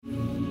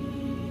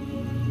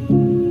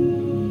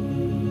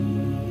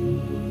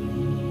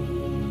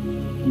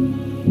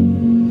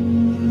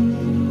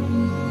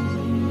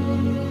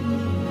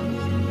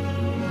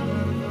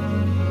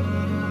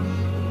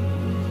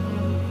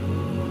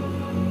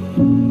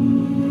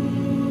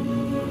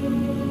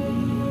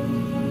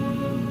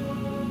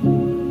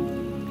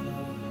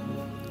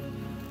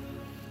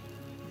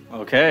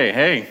Okay,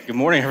 hey, good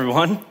morning,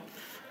 everyone.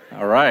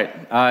 All right,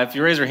 if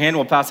you raise your hand,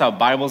 we'll pass out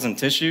Bibles and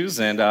tissues,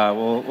 and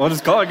we'll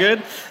just call it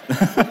good.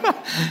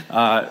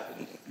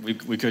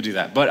 We could do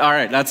that, but all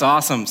right, that's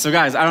awesome. So,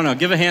 guys, I don't know,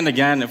 give a hand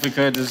again if we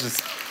could. This is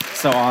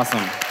so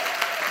awesome,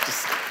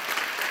 just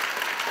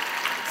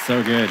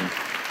so good,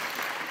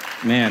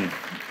 man.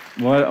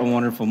 What a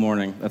wonderful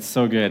morning. That's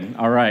so good.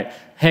 All right,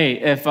 hey,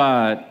 if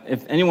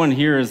anyone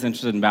here is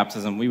interested in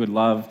baptism, we would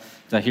love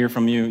to hear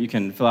from you. You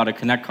can fill out a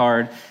Connect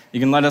card. You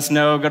can let us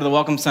know, go to the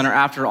Welcome Center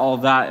after all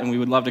of that, and we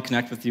would love to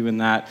connect with you in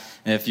that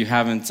if you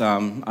haven't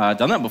done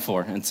that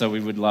before. And so we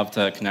would love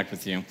to connect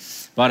with you.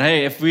 But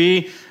hey,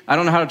 I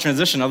don't know how to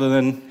transition other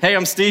than, hey,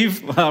 I'm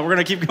Steve. We're going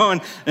to keep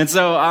going. And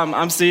so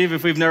I'm Steve.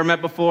 If we've never met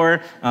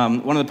before,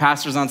 one of the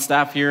pastors on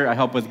staff here, I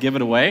help with Give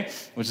It Away,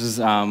 which is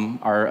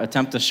our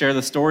attempt to share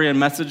the story and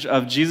message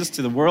of Jesus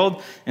to the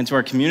world and to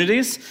our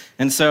communities.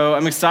 And so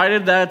I'm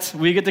excited that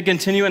we get to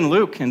continue in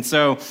Luke. And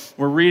so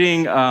we're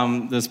reading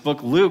this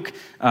book, Luke,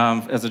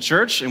 as a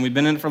church, and we've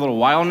been in it for a little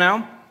while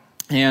now.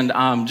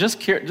 And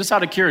just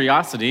out of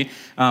curiosity,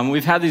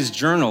 we've had these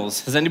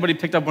journals. Has anybody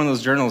picked up one of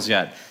those journals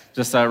yet?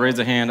 Just raise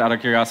a hand out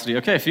of curiosity.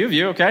 Okay, a few of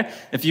you, okay.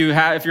 If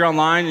you're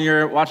online and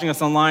you're watching us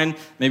online,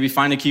 maybe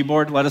find a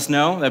keyboard, let us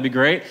know. That'd be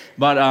great.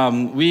 But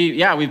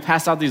we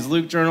passed out these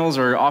Luke journals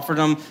or offered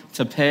them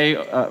to pay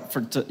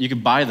you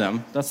could buy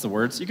them. That's the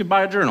words. You could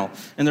buy a journal,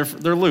 and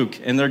they're Luke,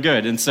 and they're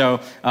good. And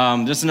so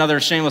just another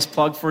shameless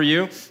plug for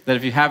you that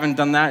if you haven't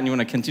done that and you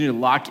want to continue to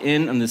lock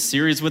in on this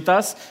series with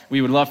us,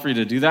 we would love for you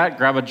to do that.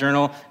 Grab a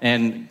journal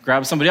and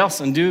grab somebody else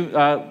and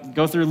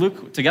go through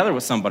Luke together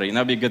with somebody, and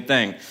that'd be a good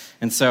thing.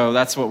 And so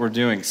that's what we're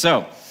doing.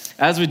 So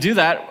as we do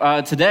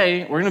that,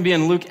 today we're going to be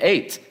in Luke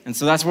 8. And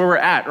so that's where we're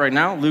at right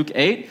now, Luke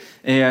 8.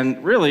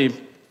 And really,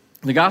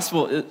 the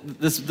gospel,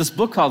 this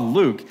book called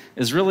Luke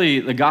is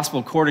really the gospel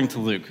according to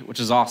Luke, which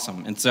is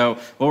awesome. And so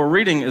what we're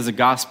reading is a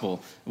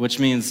gospel, which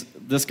means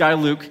this guy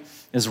Luke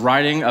is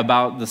writing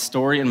about the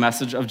story and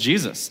message of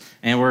Jesus.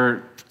 And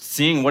we're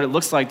seeing what it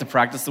looks like to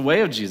practice the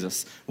way of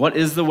Jesus. What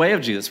is the way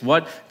of Jesus?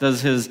 What does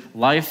his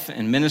life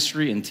and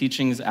ministry and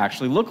teachings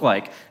actually look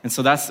like? And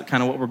so that's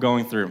kind of what we're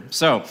going through.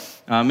 So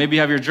maybe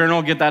you have your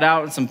journal, get that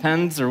out, and some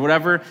pens or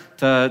whatever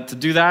to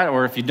do that.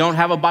 Or if you don't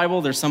have a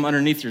Bible, there's some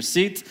underneath your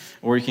seat,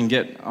 or you can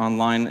get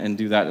online and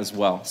do that as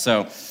well.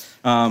 So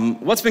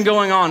what's been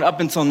going on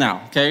up until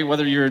now, okay?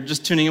 Whether you're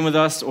just tuning in with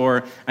us,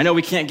 or I know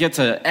we can't get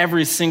to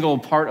every single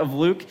part of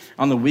Luke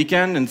on the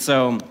weekend, and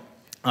so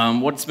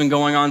what's been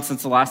going on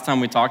since the last time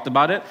we talked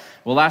about it?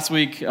 Well, last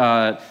week,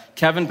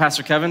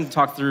 Pastor Kevin,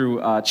 talked through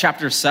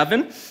chapter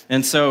 7,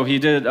 and so he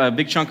did a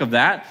big chunk of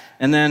that.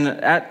 And then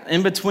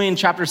in between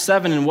chapter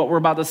 7 and what we're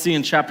about to see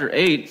in chapter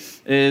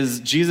 8 is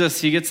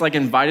Jesus, he gets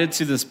invited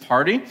to this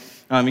party.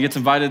 He gets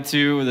invited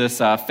to this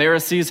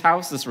Pharisee's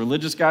house, this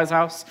religious guy's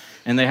house,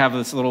 and they have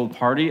this little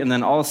party, and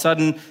then all of a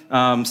sudden,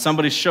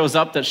 somebody shows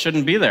up that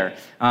shouldn't be there.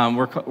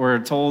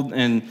 We're told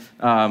in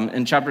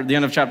the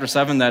end of chapter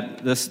 7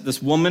 that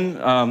this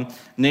woman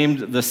named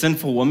the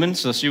sinful woman,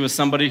 so she was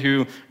somebody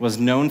who was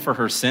known for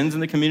her sins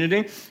in the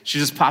community. She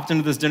just popped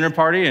into this dinner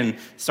party and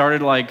started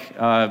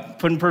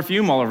putting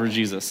perfume all over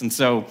Jesus, and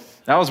so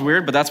that was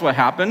weird, but that's what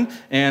happened.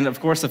 And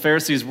of course, the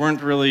Pharisees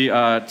weren't really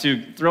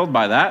too thrilled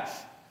by that.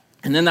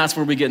 And then that's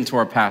where we get into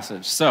our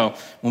passage. So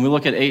when we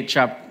look at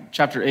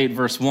chapter 8,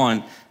 verse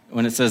 1,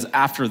 when it says,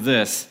 after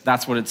this,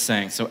 that's what it's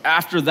saying. So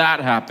after that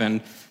happened,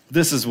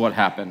 this is what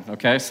happened,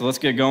 okay? So let's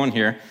get going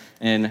here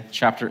in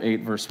chapter 8,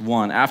 verse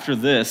 1. After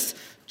this,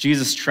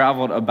 Jesus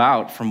traveled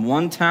about from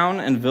one town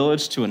and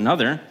village to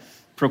another,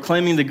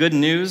 proclaiming the good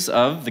news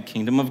of the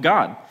kingdom of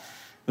God.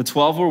 The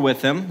 12 were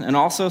with him, and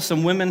also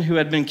some women who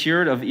had been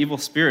cured of evil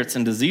spirits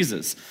and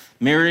diseases.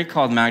 Mary,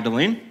 called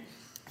Magdalene,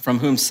 from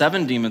whom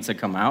 7 demons had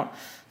come out.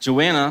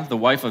 Joanna, the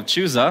wife of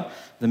Chuza,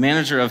 the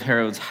manager of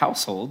Herod's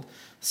household,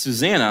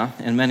 Susanna,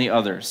 and many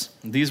others.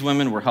 These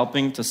women were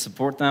helping to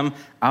support them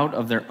out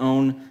of their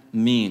own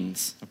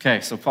means. Okay,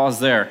 so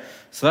pause there.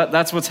 So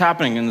that's what's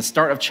happening in the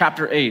start of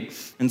chapter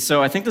 8. And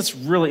so I think that's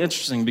really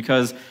interesting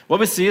because what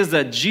we see is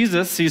that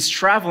Jesus, he's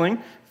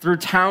traveling through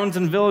towns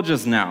and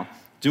villages now,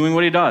 doing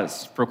what he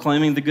does,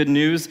 proclaiming the good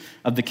news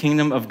of the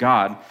kingdom of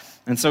God.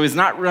 And so he's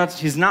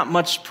not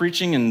much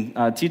preaching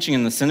and teaching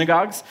in the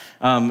synagogues.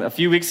 A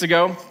few weeks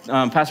ago,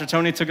 Pastor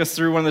Tony took us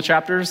through one of the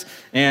chapters,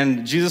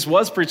 and Jesus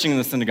was preaching in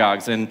the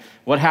synagogues. And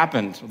what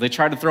happened? They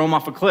tried to throw him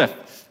off a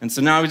cliff. And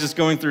so now he's just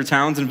going through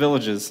towns and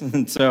villages.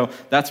 And so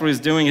that's what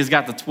he's doing. He's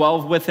got the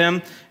 12 with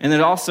him. And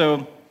it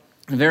also,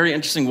 in a very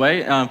interesting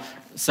way,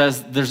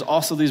 says there's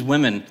also these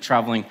women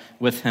traveling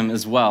with him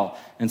as well.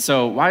 And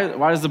so why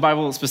does the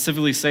Bible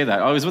specifically say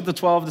that? Oh, he's with the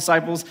 12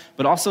 disciples,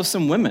 but also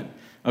some women.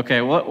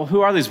 Okay, well,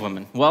 who are these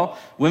women? Well,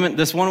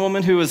 this one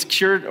woman who was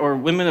cured, or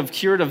women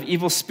cured of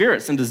evil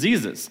spirits and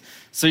diseases.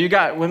 So you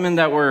got women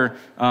that were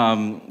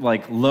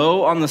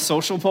low on the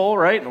social pole,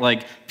 right?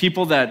 Like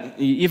people that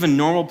even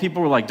normal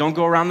people were like, don't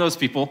go around those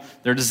people.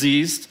 They're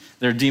diseased,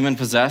 they're demon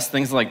possessed,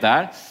 things like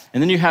that.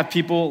 And then you have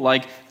people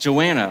like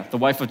Joanna, the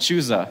wife of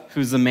Chusa,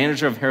 who's the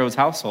manager of Herod's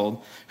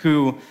household,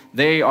 who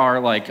they are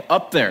like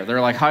up there.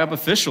 They're like high up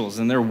officials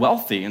and they're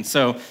wealthy. And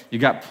so you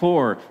got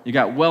poor, you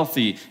got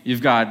wealthy,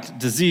 you've got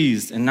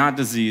diseased and not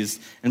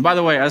diseased. And by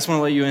the way, I just want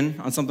to let you in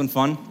on something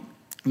fun.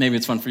 Maybe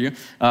it's fun for you.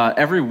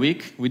 Every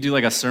week, we do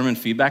like a sermon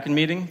feedback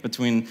meeting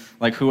between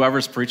like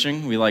whoever's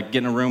preaching. We like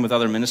get in a room with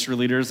other ministry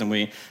leaders and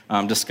we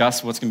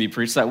discuss what's going to be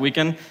preached that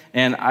weekend.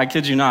 And I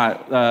kid you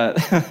not,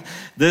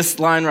 this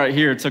line right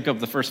here took up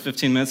the first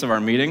 15 minutes of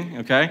our meeting,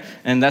 okay?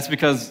 And that's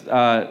because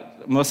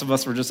most of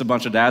us were just a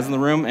bunch of dads in the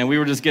room, and we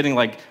were just getting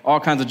like all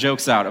kinds of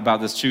jokes out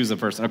about this Chusa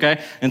person, okay?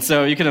 And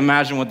so you can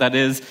imagine what that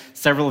is.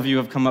 Several of you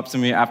have come up to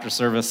me after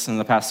service in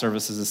the past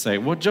services to say,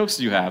 what jokes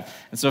do you have?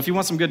 And so if you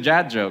want some good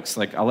dad jokes,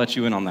 like I'll let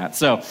you in on that.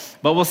 So,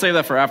 but we'll save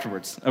that for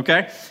afterwards,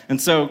 okay?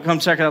 And so come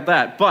check out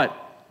that. But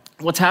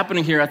what's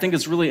happening here I think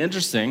is really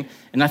interesting,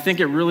 and I think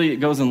it really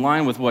goes in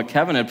line with what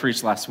Kevin had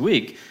preached last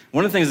week.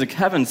 One of the things that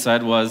Kevin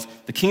said was,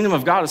 the kingdom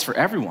of God is for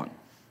everyone.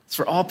 It's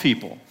for all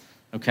people.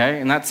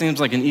 Okay, and that seems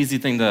like an easy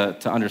thing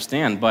to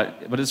understand,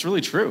 but it's really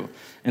true.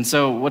 And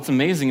so what's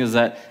amazing is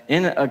that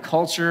in a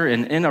culture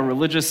and in a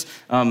religious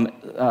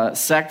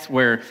sect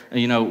where,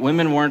 you know,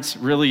 women weren't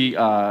really,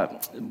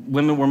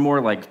 women were more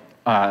like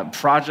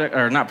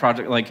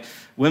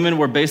women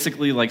were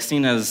basically like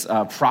seen as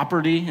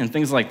property and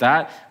things like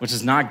that, which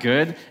is not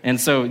good.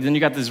 And so then you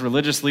got these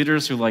religious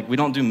leaders who like, we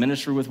don't do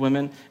ministry with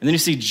women. And then you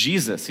see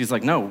Jesus. He's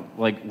like, no,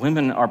 like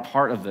women are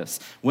part of this.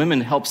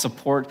 Women help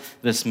support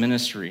this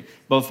ministry,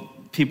 both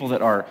people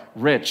that are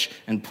rich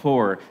and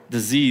poor,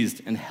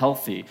 diseased and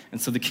healthy.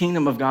 And so the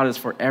kingdom of God is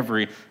for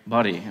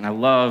everybody. And I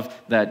love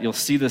that you'll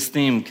see this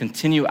theme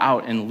continue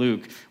out in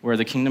Luke, where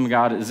the kingdom of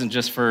God isn't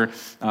just for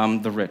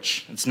the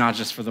rich. It's not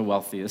just for the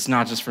wealthy. It's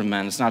not just for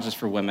men. It's not just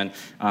for women.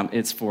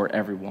 It's for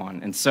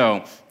everyone. And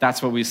so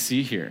that's what we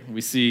see here. We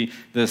see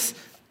this.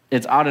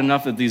 It's odd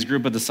enough that these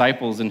group of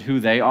disciples and who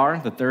they are,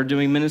 that they're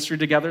doing ministry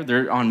together,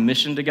 they're on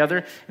mission together,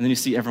 and then you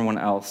see everyone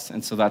else.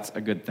 And so that's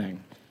a good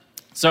thing.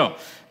 So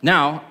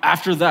now,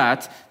 after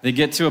that, they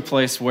get to a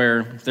place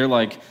where they're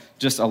like,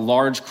 just a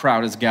large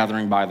crowd is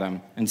gathering by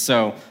them. And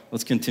so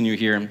let's continue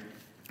here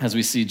as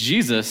we see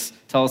Jesus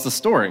tell us a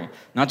story.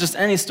 Not just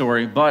any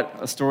story, but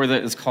a story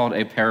that is called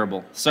a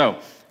parable. So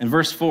in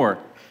verse 4,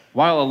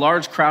 while a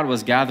large crowd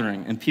was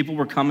gathering and people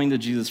were coming to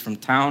Jesus from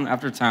town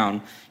after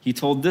town, he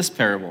told this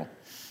parable.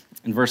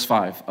 In verse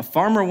 5, a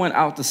farmer went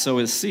out to sow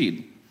his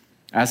seed.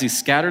 As he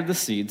scattered the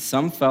seed,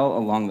 some fell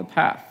along the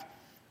path.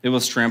 It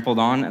was trampled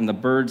on, and the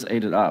birds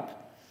ate it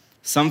up.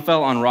 Some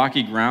fell on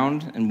rocky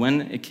ground, and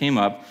when it came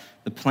up,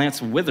 the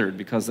plants withered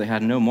because they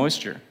had no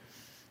moisture.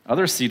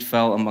 Other seed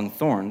fell among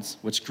thorns,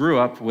 which grew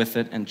up with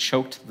it and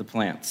choked the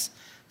plants.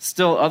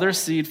 Still other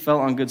seed fell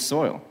on good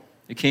soil.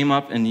 It came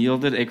up and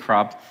yielded a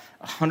crop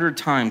 100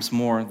 times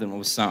more than what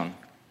was sown.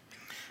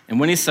 And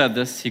when he said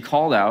this, he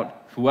called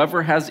out,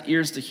 whoever has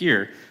ears to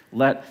hear,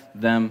 let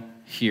them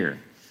hear.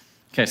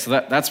 Okay, so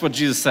that's what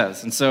Jesus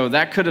says. And so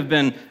that could have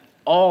been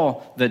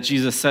all that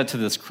Jesus said to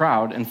this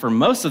crowd, and for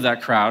most of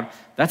that crowd,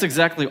 that's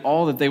exactly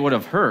all that they would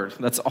have heard.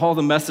 That's all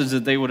the message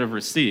that they would have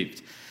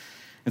received.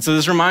 And so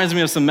this reminds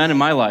me of some men in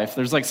my life.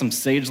 There's like some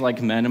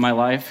sage-like men in my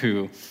life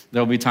who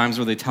there'll be times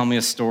where they tell me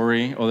a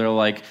story or they'll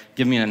like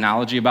give me an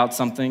analogy about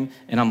something,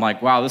 and I'm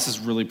like, wow, this is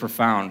really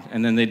profound.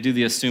 And then they do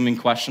the assuming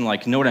question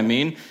like, you know what I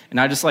mean? And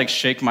I just like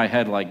shake my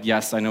head like,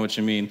 yes, I know what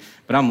you mean.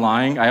 But I'm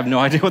lying. I have no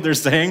idea what they're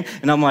saying.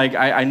 And I'm like,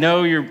 I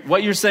know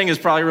what you're saying is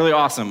probably really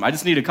awesome. I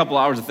just need a couple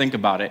hours to think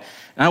about it.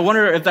 And I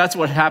wonder if that's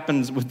what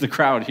happens with the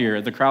crowd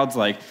here. The crowd's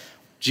like,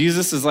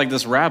 Jesus is like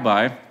this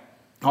rabbi.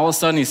 All of a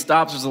sudden he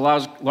stops, there's a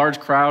large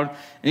crowd,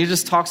 and he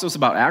just talks to us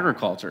about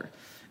agriculture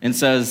and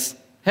says,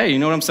 hey, you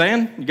know what I'm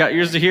saying? You got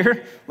ears to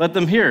hear? Let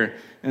them hear.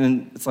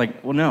 And it's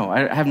like, well, no,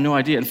 I have no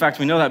idea. In fact,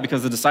 we know that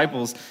because the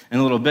disciples, in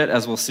a little bit,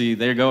 as we'll see,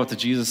 they go to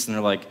Jesus and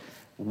they're like,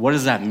 what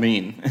does that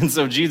mean? And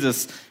so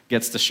Jesus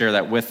gets to share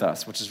that with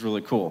us, which is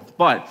really cool.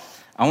 But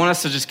I want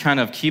us to just kind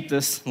of keep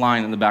this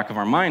line in the back of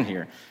our mind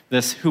here.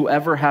 This,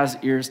 whoever has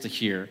ears to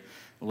hear,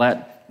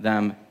 let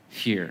them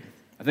hear.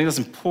 I think that's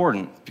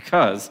important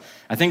because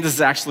I think this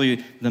is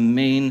actually the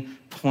main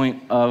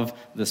point of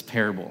this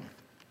parable.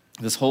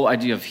 This whole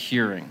idea of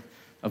hearing,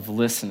 of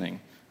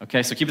listening.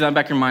 Okay, so keep that in the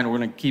back of your mind. We're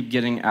going to keep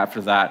getting after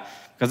that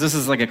because this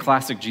is like a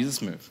classic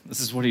Jesus move. This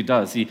is what he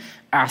does. He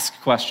asks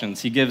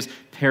questions. He gives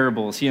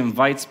parables. He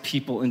invites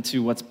people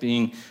into what's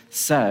being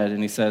said,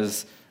 and he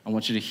says, I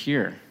want you to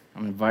hear.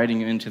 I'm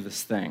inviting you into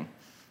this thing.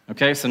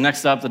 Okay, so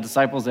next up, the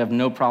disciples, they have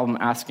no problem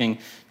asking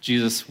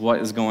Jesus what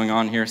is going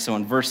on here. So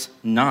in verse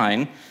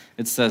 9,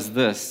 it says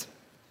this,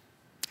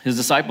 his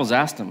disciples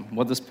asked him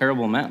what this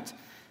parable meant.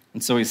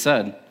 And so he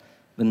said,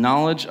 the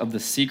knowledge of the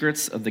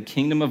secrets of the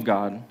kingdom of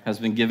God has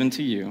been given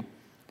to you,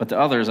 but to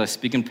others I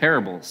speak in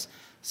parables,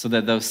 so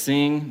that though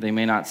seeing they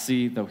may not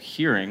see, though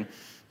hearing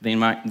they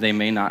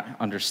may not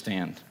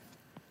understand.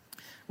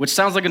 Which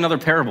sounds like another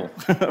parable,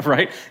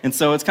 right? And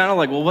so it's kind of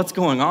like, well, what's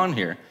going on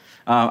here?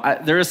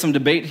 There is some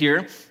debate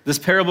here. This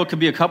parable could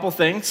be a couple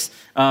things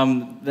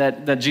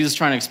that Jesus is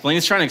trying to explain.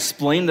 He's trying to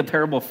explain the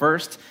parable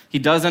first. He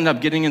does end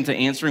up getting into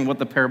answering what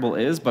the parable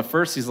is, but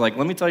first he's like,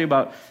 let me tell you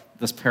about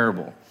this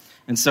parable.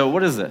 And so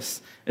what is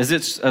this? Is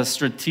it a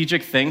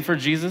strategic thing for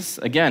Jesus?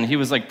 Again, he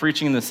was like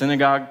preaching in the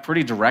synagogue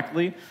pretty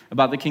directly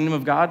about the kingdom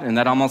of God, and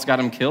that almost got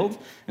him killed.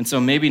 And so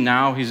maybe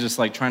now he's just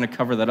like trying to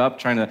cover that up,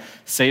 trying to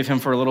save him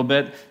for a little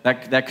bit.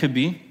 That could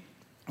be.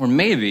 Or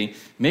maybe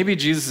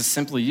Jesus is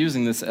simply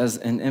using this as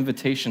an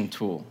invitation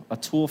tool, a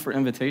tool for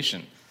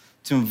invitation,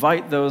 to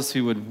invite those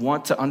who would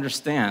want to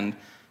understand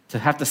to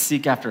have to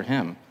seek after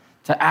him,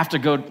 to have to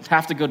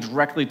go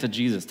directly to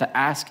Jesus, to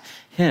ask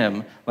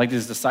him like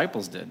his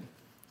disciples did.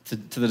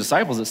 To the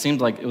disciples, it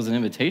seemed like it was an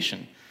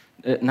invitation,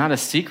 not a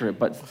secret,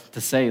 but to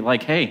say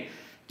like, hey, do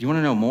you want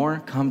to know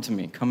more? Come to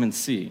me, come and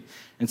see.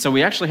 And so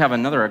we actually have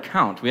another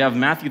account. We have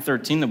Matthew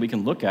 13 that we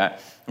can look at.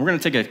 And we're going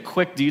to take a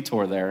quick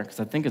detour there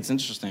because I think it's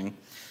interesting.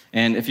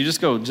 And if you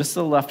just go just to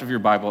the left of your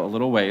Bible a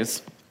little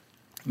ways,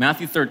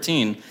 Matthew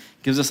 13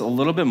 gives us a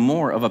little bit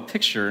more of a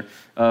picture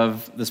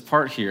of this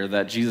part here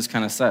that Jesus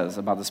kind of says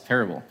about this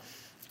parable.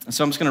 And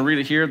so I'm just going to read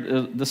it here.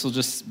 This will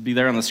just be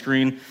there on the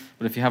screen,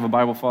 but if you have a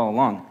Bible, follow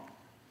along.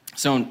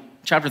 So in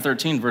chapter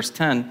 13, verse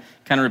 10,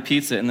 kind of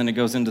repeats it, and then it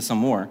goes into some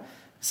more. It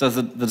says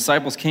that the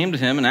disciples came to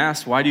him and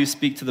asked, why do you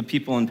speak to the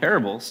people in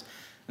parables?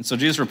 And so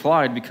Jesus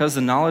replied, because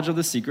the knowledge of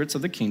the secrets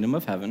of the kingdom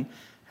of heaven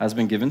has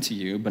been given to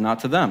you, but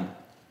not to them.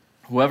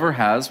 Whoever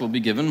has will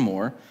be given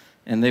more,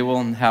 and they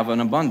will have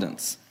an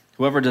abundance.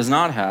 Whoever does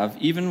not have,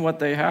 even what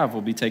they have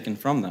will be taken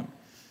from them.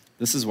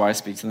 This is why I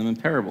speak to them in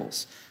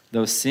parables.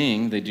 Though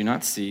seeing, they do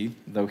not see.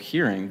 Though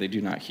hearing, they do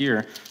not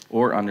hear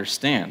or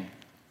understand.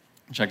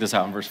 Check this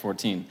out in verse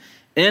 14.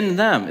 In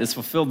them is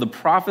fulfilled the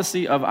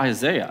prophecy of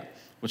Isaiah,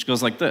 which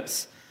goes like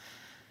this.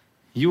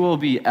 You will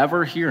be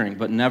ever hearing,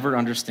 but never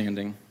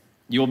understanding.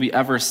 You will be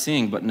ever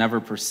seeing, but never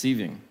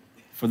perceiving.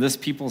 For this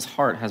people's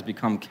heart has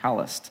become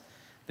calloused.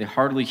 They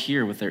hardly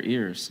hear with their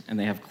ears, and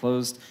they have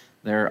closed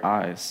their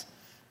eyes.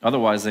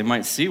 Otherwise, they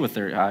might see with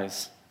their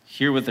eyes,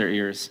 hear with their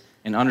ears,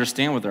 and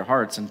understand with their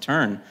hearts, and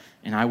turn,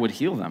 and I would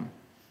heal them.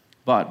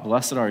 But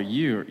blessed are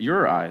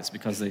your eyes,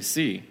 because they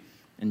see,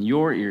 and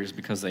your ears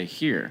because they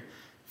hear.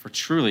 For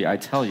truly, I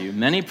tell you,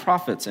 many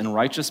prophets and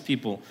righteous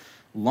people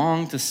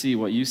long to see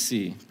what you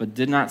see, but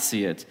did not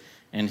see it,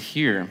 and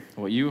hear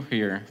what you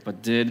hear,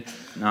 but did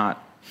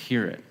not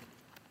hear it.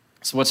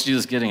 So what's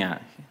Jesus getting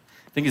at?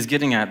 I think he's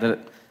getting at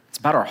that it's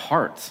about our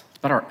heart. It's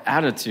about our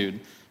attitude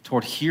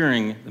toward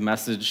hearing the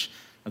message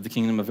of the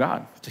kingdom of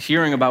God, to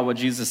hearing about what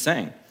Jesus is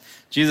saying.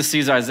 Jesus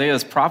sees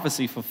Isaiah's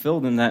prophecy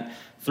fulfilled in that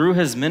through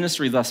his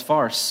ministry thus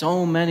far,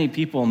 so many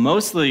people,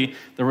 mostly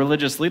the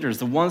religious leaders,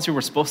 the ones who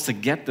were supposed to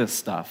get this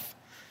stuff,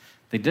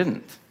 they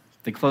didn't.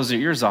 They closed their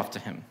ears off to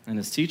him and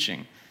his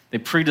teaching. They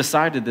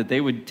pre-decided that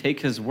they would take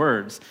his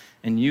words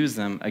and use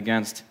them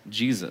against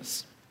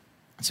Jesus.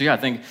 So I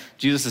think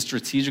Jesus is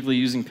strategically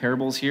using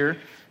parables here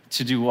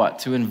to do what?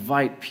 To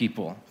invite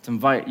people, to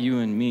invite you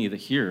and me, the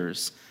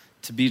hearers,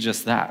 to be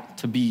just that,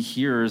 to be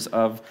hearers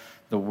of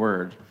the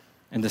word,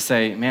 and to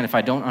say, man, if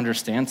I don't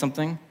understand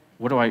something,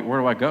 where do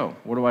I go?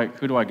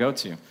 Who do I go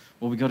to?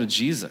 Well, we go to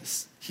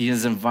Jesus. He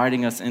is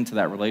inviting us into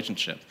that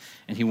relationship,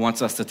 and he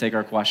wants us to take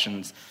our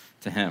questions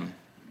to him.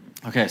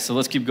 Okay, so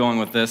let's keep going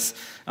with this.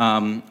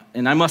 And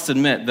I must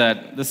admit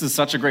that this is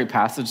such a great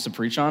passage to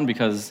preach on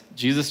because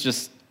Jesus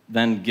just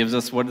then gives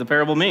us what the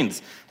parable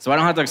means. So I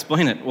don't have to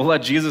explain it. We'll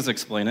let Jesus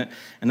explain it,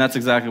 and that's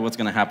exactly what's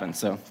going to happen.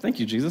 So thank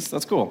you, Jesus.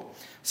 That's cool.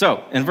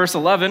 So in verse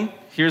 11,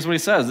 here's what he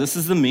says. This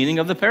is the meaning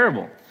of the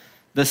parable.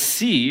 The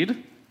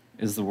seed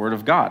is the word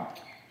of God.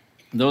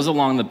 Those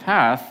along the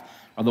path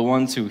are the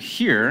ones who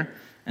hear,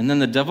 and then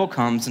the devil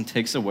comes and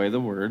takes away the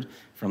word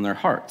from their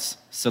hearts,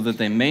 so that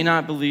they may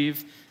not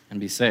believe and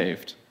be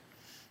saved.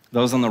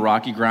 Those on the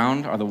rocky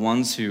ground are the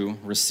ones who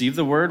receive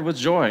the word with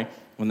joy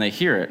when they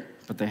hear it,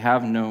 but they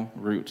have no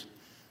root.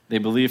 They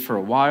believe for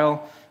a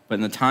while, but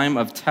in the time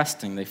of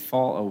testing, they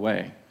fall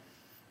away.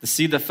 The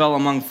seed that fell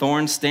among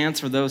thorns stands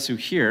for those who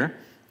hear,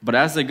 but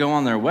as they go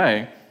on their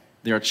way,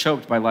 they are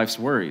choked by life's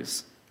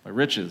worries, by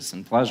riches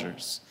and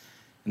pleasures,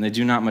 and they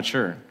do not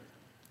mature.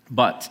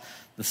 But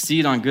the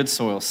seed on good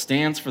soil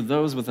stands for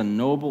those with a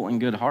noble and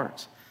good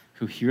heart,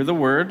 who hear the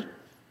word,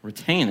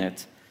 retain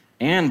it,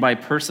 and by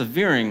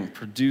persevering,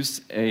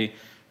 produce a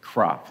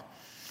crop.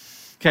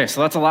 Okay,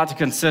 so that's a lot to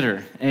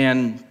consider.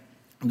 And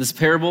this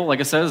parable, like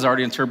I said, is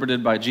already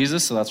interpreted by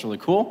Jesus, so that's really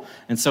cool.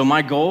 And so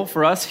my goal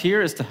for us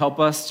here is to help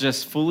us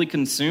just fully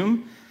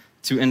consume,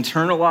 to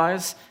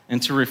internalize,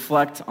 and to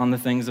reflect on the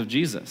things of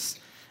Jesus.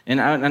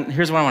 And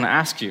here's what I want to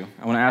ask you.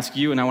 I want to ask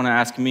you and I want to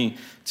ask me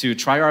to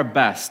try our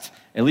best,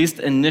 at least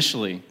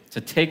initially,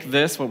 to take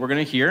this, what we're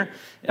going to hear,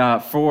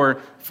 for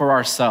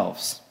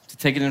ourselves. To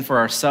take it in for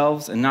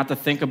ourselves and not to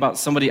think about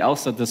somebody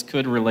else that this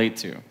could relate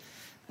to.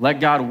 Let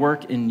God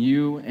work in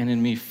you and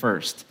in me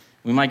first.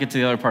 We might get to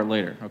the other part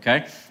later,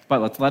 okay?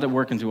 But let's let it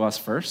work into us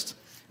first.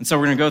 And so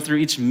we're going to go through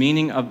each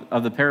meaning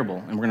of the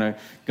parable, and we're going to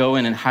go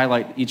in and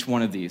highlight each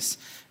one of these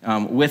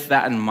with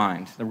that in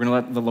mind, that we're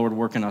going to let the Lord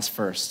work in us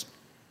first.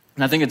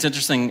 And I think it's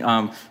interesting,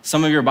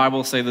 some of your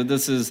Bibles say that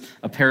this is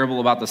a parable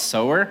about the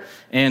sower,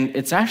 and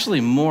it's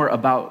actually more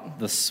about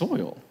the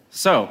soil.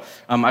 So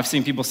I've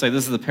seen people say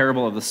this is the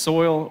parable of the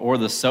soil or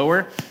the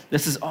sower.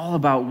 This is all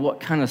about what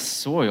kind of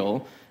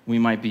soil we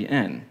might be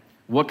in,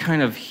 what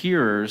kind of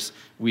hearers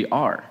we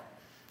are.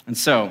 And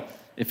so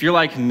if you're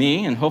like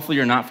me, and hopefully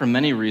you're not for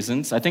many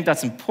reasons, I think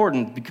that's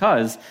important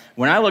because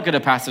when I look at a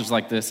passage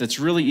like this, it's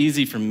really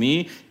easy for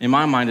me, in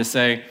my mind, to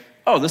say,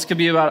 oh, this could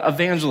be about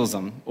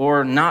evangelism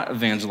or not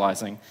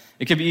evangelizing.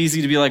 It could be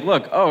easy to be like,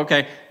 look, oh,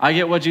 okay, I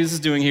get what Jesus is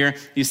doing here.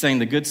 He's saying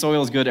the good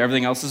soil is good,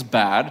 everything else is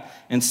bad.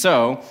 And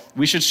so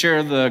we should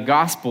share the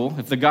gospel.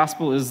 If the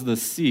gospel is the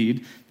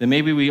seed, then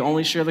maybe we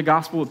only share the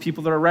gospel with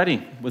people that are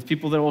ready, with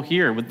people that will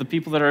hear, with the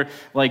people that are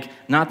like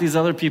not these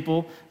other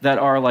people that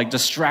are like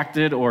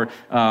distracted or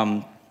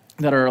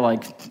that are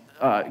like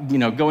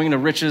going into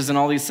riches and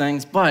all these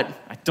things, but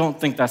I don't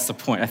think that's the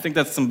point. I think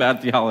that's some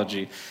bad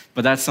theology,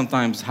 but that's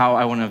sometimes how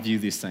I want to view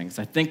these things.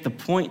 I think the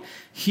point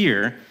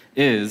here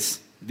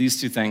is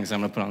these two things I'm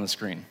going to put on the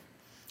screen.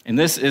 And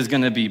this is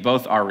going to be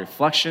both our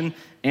reflection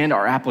and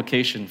our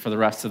application for the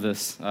rest of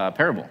this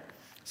parable.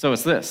 So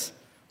it's this.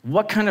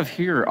 What kind of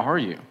hearer are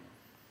you?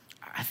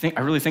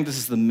 I really think this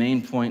is the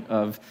main point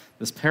of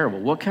this parable.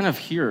 What kind of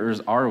hearers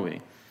are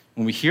we?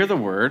 When we hear the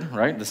word,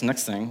 right, this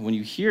next thing, when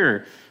you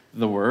hear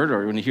the word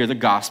or when you hear the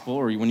gospel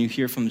or when you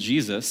hear from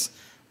Jesus,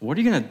 what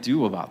are you going to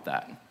do about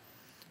that?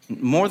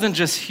 More than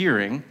just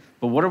hearing,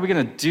 but what are we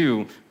going to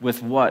do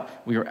with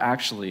what we are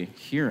actually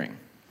hearing?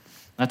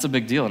 That's a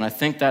big deal, and I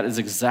think that is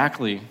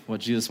exactly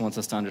what Jesus wants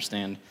us to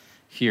understand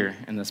here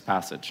in this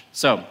passage.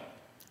 So,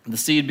 the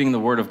seed being the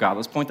word of God.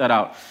 Let's point that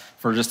out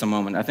for just a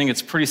moment. I think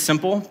it's pretty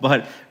simple,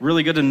 but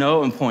really good to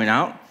know and point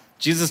out.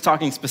 Jesus is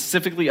talking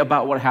specifically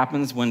about what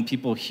happens when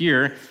people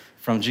hear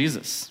from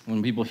Jesus,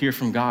 when people hear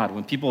from God,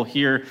 when people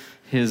hear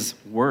his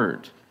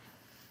word.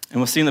 And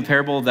we'll see in the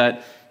parable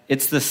that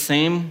it's the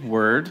same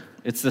word,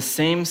 it's the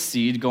same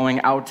seed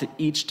going out to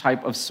each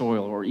type of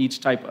soil or each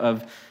type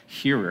of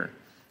hearer.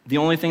 The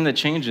only thing that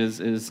changes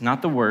is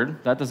not the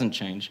word, that doesn't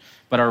change,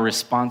 but our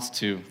response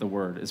to the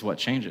word is what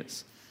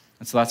changes.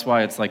 And so that's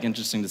why it's like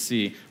interesting to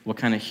see what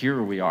kind of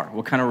hearer we are.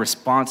 What kind of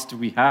response do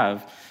we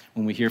have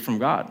when we hear from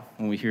God,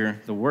 when we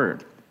hear the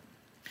word?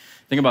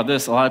 Think about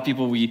this. A lot of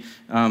people,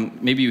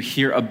 maybe you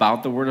hear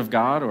about the word of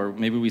God, or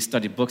maybe we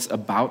study books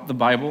about the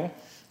Bible,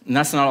 and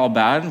that's not all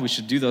bad. We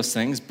should do those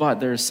things, but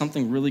there is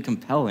something really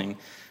compelling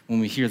when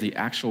we hear the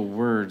actual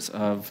words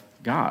of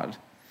God.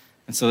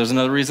 And so there's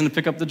another reason to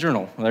pick up the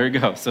journal. There you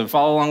go. So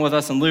follow along with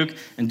us in Luke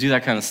and do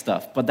that kind of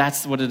stuff. But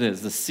that's what it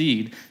is. The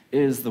seed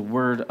is the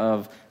word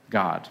of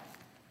God.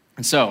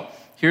 And so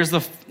here's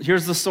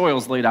the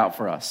soils laid out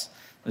for us.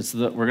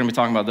 We're going to be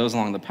talking about those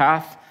along the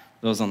path,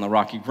 those on the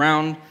rocky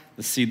ground,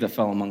 the seed that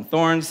fell among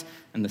thorns,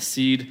 and the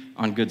seed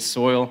on good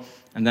soil.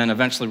 And then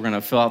eventually we're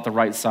going to fill out the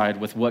right side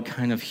with what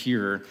kind of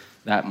hearer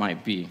that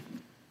might be.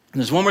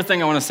 And there's one more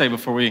thing I want to say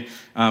before we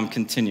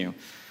continue.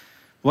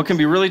 What can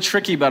be really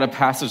tricky about a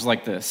passage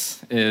like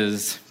this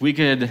is we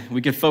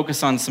could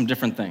focus on some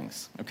different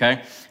things,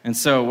 okay? And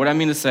so what I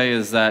mean to say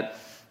is that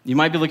you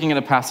might be looking at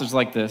a passage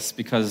like this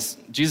because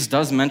Jesus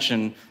does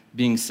mention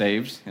being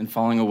saved and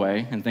falling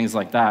away and things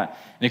like that.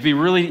 And it can be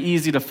really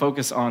easy to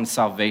focus on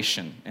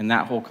salvation and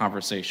that whole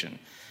conversation.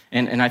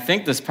 And I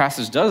think this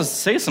passage does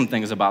say some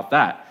things about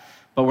that,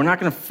 but we're not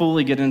going to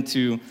fully get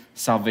into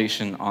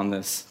salvation on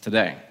this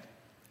today.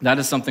 That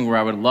is something where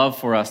I would love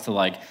for us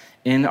to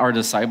in our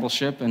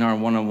discipleship, in our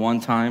one-on-one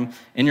time,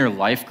 in your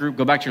life group,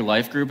 go back to your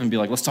life group and be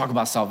like, let's talk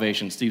about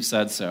salvation. Steve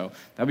said so.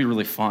 That'd be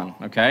really fun,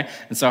 okay?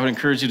 And so I would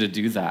encourage you to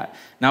do that.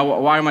 Now,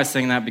 why am I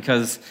saying that?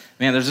 Because,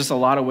 man, there's just a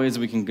lot of ways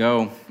we can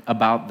go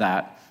about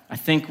that. I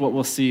think what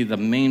we'll see, the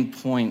main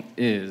point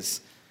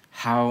is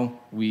how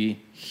we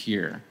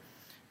hear.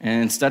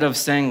 And instead of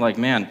saying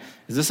man,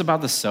 is this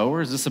about the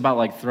sower? Is this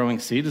about throwing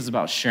seed? Is this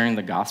about sharing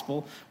the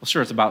gospel? Well,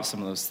 sure, it's about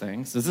some of those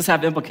things. Does this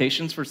have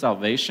implications for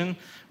salvation?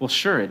 Well,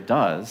 sure, it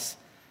does.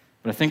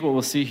 But I think what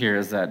we'll see here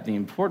is that the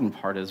important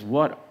part is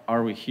what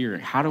are we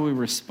hearing? How do we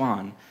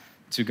respond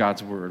to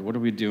God's word? What are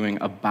we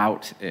doing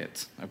about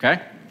it?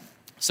 Okay?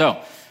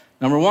 So,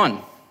 number 1,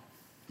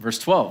 verse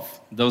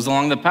 12, those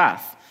along the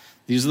path.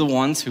 These are the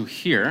ones who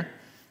hear,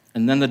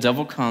 and then the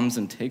devil comes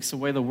and takes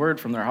away the word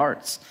from their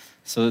hearts,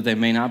 so that they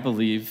may not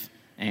believe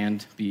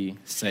and be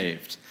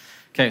saved.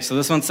 Okay, so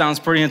this one sounds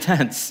pretty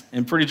intense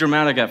and pretty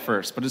dramatic at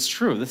first, but it's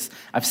true.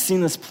 I've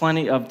seen this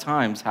plenty of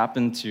times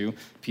happen to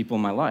people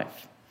in my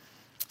life.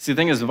 See, the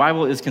thing is, the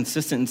Bible is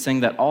consistent in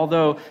saying that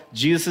although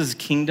Jesus'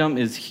 kingdom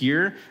is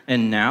here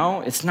and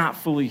now, it's not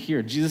fully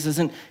here. Jesus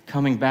isn't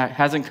coming back,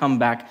 hasn't come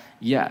back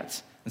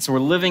yet. And so we're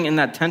living in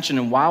that tension,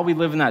 and while we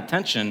live in that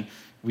tension,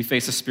 we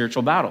face a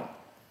spiritual battle.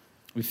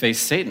 We face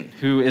Satan,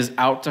 who is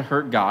out to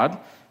hurt God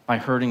by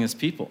hurting his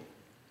people,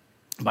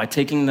 by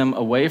taking them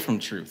away from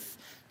truth,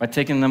 by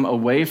taking them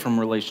away from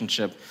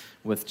relationship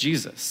with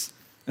Jesus.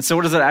 And so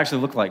what does that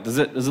actually look like? Does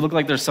it look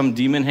like there's some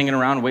demon hanging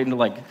around waiting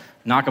to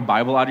knock a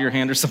Bible out of your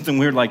hand or something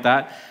weird like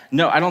that?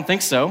 No, I don't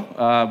think so.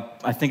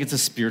 I think it's a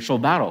spiritual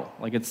battle.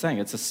 Like it's saying,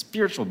 it's a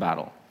spiritual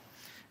battle.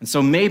 And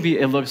so maybe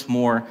it looks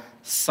more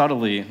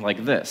subtly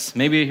like this.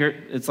 Maybe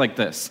it's like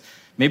this.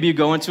 Maybe you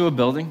go into a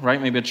building,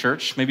 right? Maybe a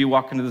church. Maybe you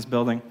walk into this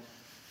building.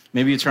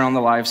 Maybe you turn on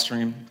the live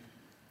stream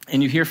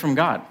and you hear from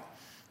God.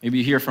 Maybe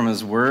you hear from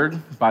his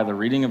word by the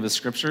reading of his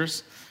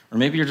scriptures, or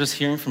maybe you're just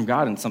hearing from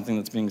God in something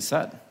that's being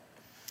said.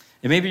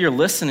 And maybe you're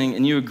listening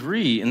and you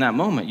agree in that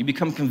moment. You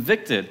become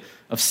convicted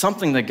of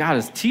something that God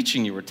is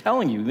teaching you or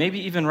telling you, maybe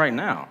even right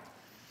now.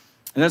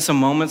 And then some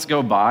moments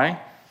go by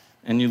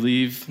and you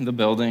leave the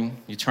building,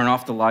 you turn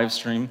off the live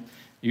stream,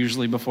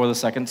 usually before the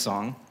second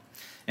song,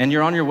 and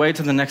you're on your way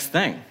to the next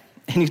thing.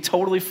 And you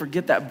totally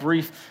forget that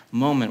brief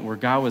moment where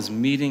God was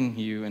meeting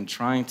you and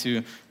trying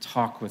to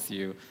talk with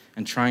you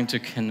and trying to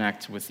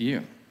connect with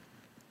you.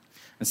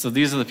 And so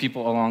these are the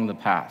people along the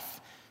path.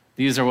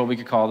 These are what we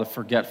could call the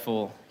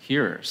forgetful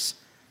hearers.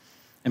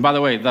 And by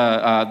the way,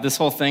 this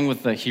whole thing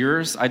with the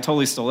hearers, I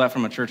totally stole that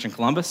from a church in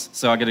Columbus,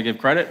 so I got to give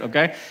credit,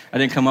 okay? I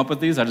didn't come up with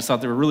these. I just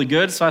thought they were really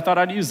good, so I thought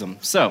I'd use them.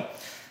 So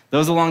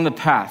those along the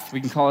path,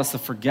 we can call us the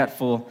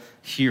forgetful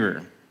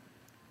hearer.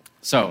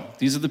 So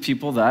these are the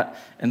people that,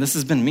 and this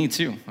has been me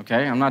too,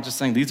 okay? I'm not just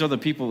saying these are the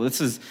people.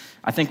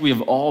 I think we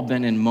have all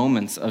been in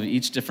moments of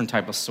each different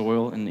type of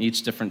soil and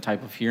each different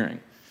type of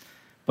hearing.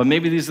 But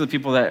maybe these are the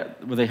people where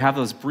they have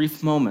those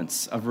brief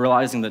moments of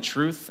realizing the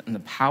truth and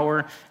the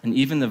power and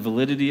even the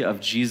validity of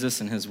Jesus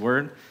and his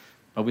word,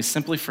 but we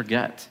simply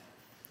forget.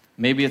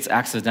 Maybe it's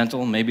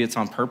accidental, maybe it's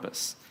on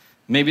purpose.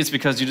 Maybe it's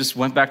because you just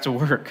went back to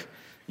work.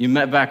 You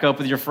met back up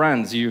with your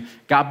friends. You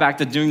got back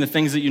to doing the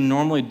things that you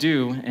normally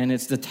do, and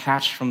it's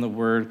detached from the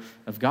word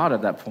of God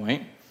at that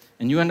point,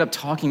 and you end up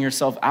talking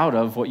yourself out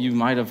of what you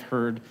might have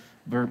heard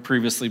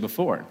previously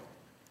before.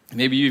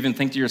 Maybe you even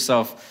think to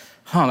yourself,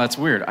 that's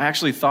weird. I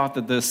actually thought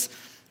that this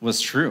was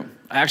true.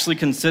 I actually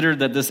considered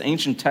that this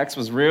ancient text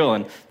was real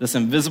and this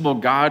invisible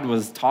God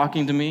was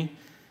talking to me,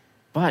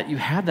 but you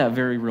had that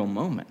very real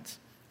moment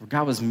where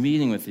God was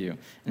meeting with you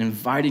and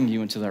inviting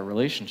you into that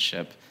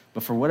relationship,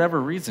 but for whatever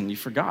reason, you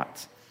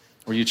forgot.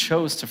 Or you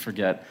chose to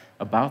forget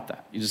about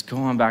that. You just go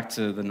on back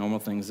to the normal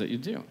things that you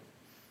do.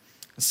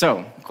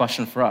 So,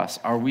 question for us,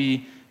 are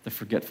we the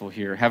forgetful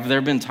here? Have there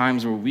been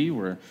times where we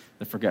were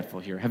the forgetful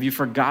here? Have you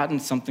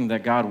forgotten something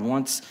that God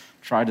once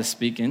tried to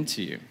speak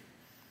into you?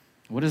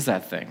 What is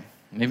that thing?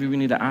 Maybe we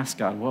need to ask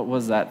God, what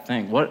was that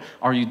thing? What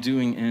are you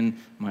doing in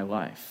my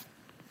life?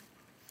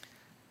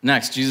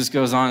 Next, Jesus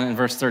goes on in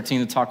verse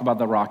 13 to talk about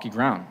the rocky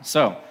ground.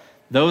 So,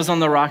 those on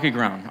the rocky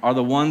ground are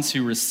the ones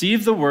who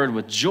receive the word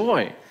with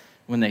joy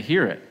when they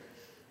hear it,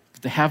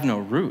 but they have no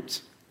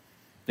root.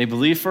 They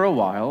believe for a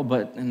while,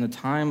 but in the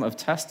time of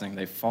testing,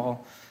 they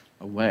fall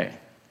away.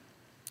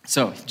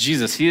 So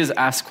Jesus, he has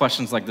asked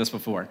questions like this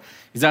before.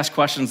 He's asked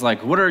questions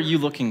like, what are you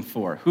looking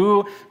for?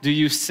 Who do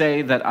you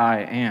say that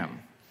I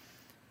am?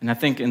 And I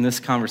think in this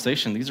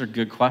conversation, these are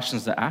good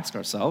questions to ask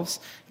ourselves,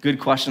 good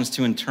questions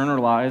to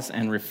internalize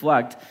and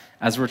reflect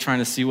as we're trying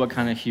to see what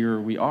kind of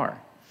hearer we are.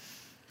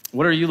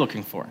 What are you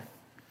looking for?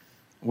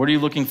 What are you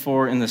looking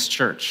for in this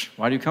church?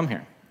 Why do you come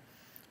here?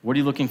 What are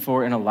you looking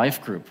for in a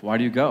life group? Why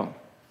do you go?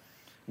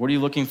 What are you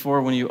looking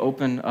for when you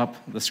open up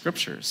the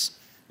scriptures?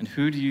 And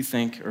who do you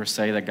think or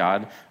say that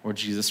God or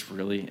Jesus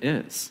really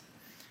is?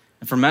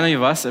 And for many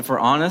of us, if we're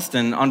honest,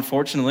 and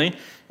unfortunately,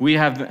 we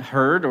have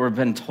heard or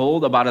been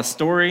told about a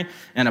story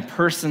and a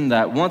person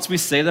that once we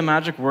say the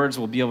magic words,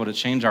 will be able to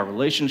change our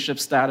relationship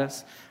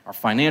status, our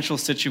financial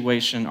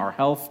situation, our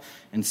health,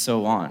 and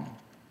so on.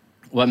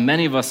 What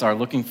many of us are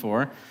looking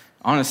for,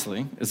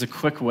 honestly, is a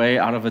quick way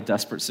out of a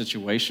desperate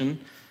situation,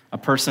 a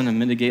person to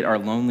mitigate our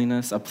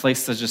loneliness, a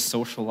place to just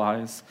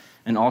socialize,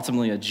 and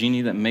ultimately a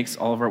genie that makes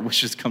all of our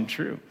wishes come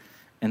true.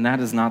 And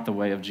that is not the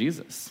way of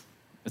Jesus.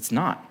 It's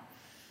not.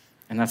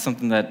 And that's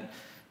something that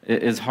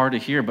is hard to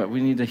hear, but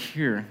we need to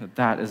hear that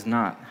that is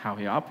not how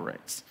he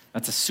operates.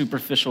 That's a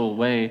superficial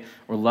way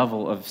or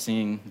level of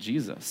seeing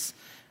Jesus.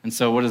 And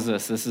so what is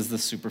this? This is the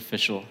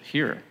superficial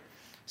hearer.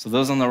 So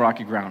those on the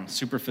rocky ground,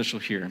 superficial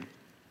hearer.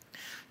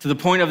 To the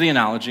point of the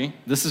analogy,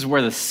 this is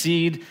where the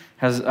seed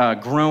has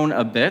grown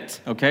a bit,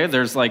 okay?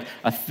 There's like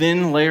a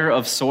thin layer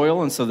of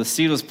soil, and so the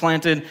seed was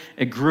planted,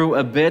 it grew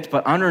a bit,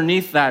 but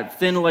underneath that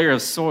thin layer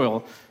of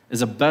soil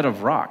is a bed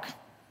of rock,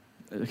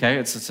 okay?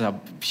 It's a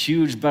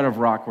huge bed of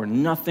rock where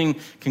nothing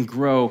can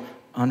grow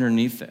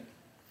underneath it.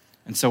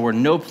 And so where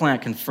no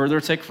plant can further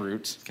take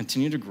root,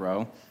 continue to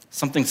grow,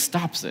 something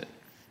stops it.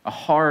 A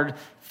hard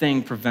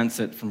thing prevents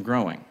it from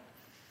growing.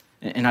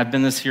 And I've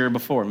been this here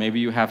before, maybe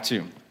you have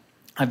too.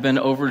 I've been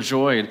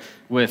overjoyed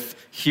with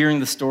hearing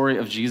the story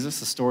of Jesus,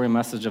 the story and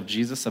message of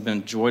Jesus. I've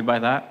been joyed by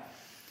that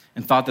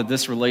and thought that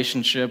this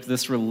relationship,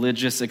 this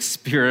religious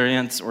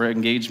experience or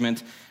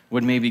engagement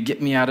would maybe get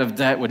me out of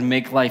debt, would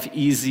make life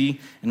easy,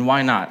 and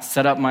why not?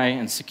 Set up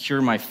and secure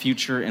my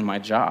future in my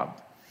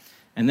job.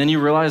 And then you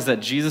realize that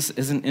Jesus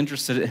isn't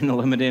interested in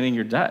eliminating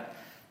your debt.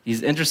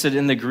 He's interested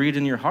in the greed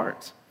in your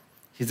heart.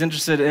 He's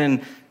interested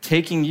in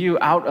taking you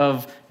out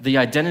of the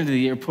identity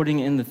you're putting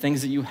in the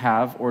things that you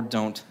have or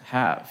don't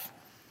have.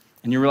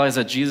 And you realize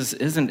that Jesus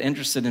isn't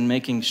interested in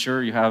making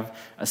sure you have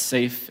a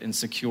safe and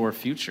secure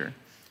future.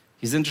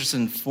 He's interested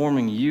in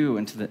forming you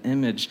into the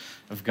image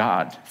of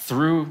God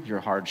through your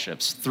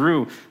hardships,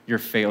 through your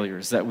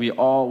failures that we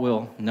all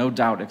will no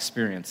doubt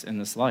experience in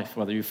this life,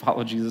 whether you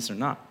follow Jesus or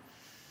not.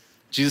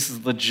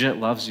 Jesus legit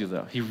loves you,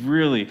 though. He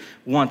really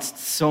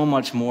wants so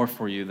much more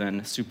for you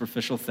than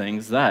superficial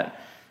things that,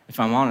 if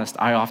I'm honest,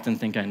 I often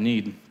think I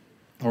need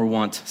or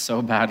want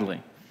so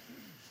badly.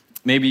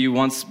 Maybe you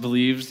once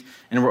believed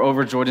and were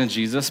overjoyed in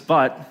Jesus,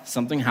 but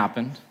something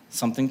happened,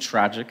 something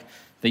tragic,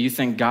 that you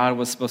think God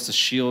was supposed to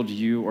shield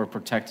you or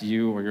protect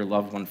you or your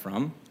loved one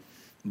from,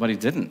 but he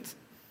didn't.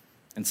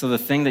 And so the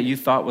thing that you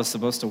thought was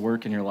supposed to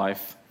work in your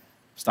life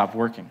stopped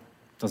working.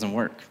 It doesn't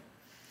work.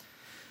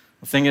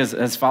 The thing is,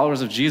 as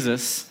followers of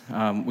Jesus,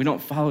 we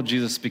don't follow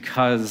Jesus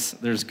because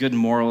there's good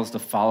morals to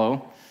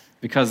follow,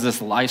 because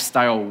this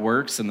lifestyle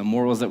works and the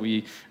morals that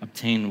we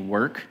obtain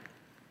work.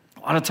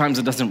 A lot of times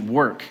it doesn't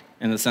work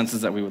in the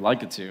senses that we would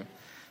like it to.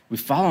 We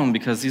follow him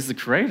because he's the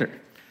creator.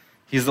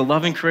 He's the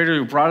loving creator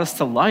who brought us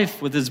to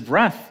life with his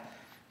breath.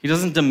 He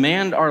doesn't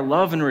demand our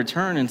love in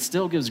return and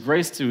still gives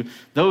grace to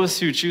those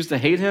who choose to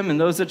hate him and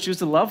those that choose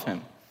to love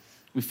him.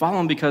 We follow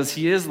him because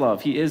he is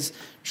love. He is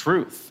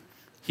truth.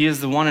 He is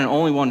the one and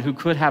only one who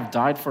could have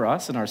died for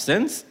us in our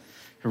sins,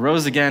 who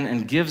rose again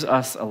and gives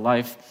us a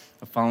life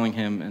of following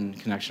him in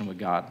connection with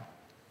God.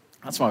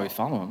 That's why we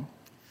follow him.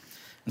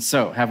 And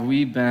so, have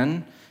we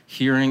been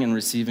hearing and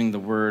receiving the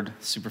word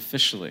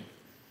superficially?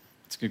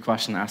 It's a good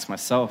question to ask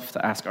myself,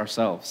 to ask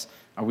ourselves.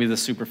 Are we the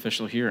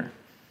superficial hearer?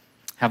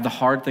 Have the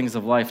hard things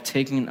of life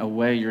taken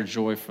away your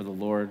joy for the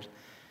Lord?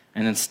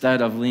 And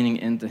instead of leaning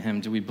into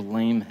him, do we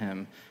blame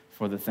him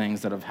for the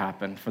things that have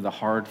happened, for the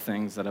hard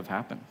things that have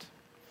happened?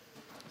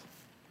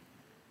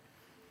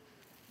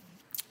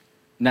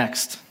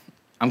 Next,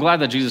 I'm glad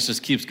that Jesus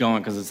just keeps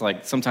going because it's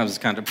like sometimes it's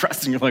kind of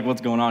depressing. You're like,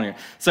 what's going on here?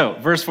 So,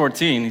 verse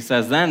 14, he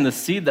says, "Then the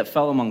seed that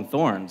fell among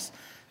thorns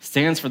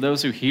stands for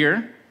those who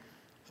hear,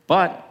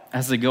 but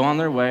as they go on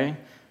their way,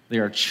 they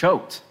are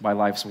choked by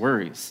life's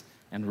worries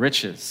and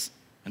riches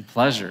and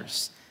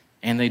pleasures,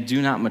 and they do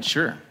not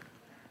mature."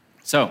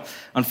 So,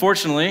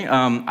 unfortunately,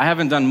 I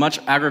haven't done much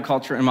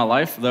agriculture in my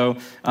life, though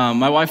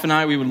my wife and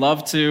I, we would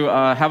love to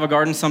have a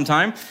garden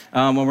sometime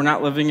when we're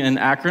not living in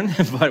Akron,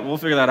 but we'll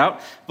figure that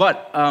out.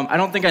 But I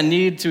don't think I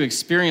need to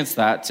experience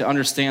that to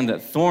understand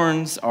that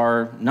thorns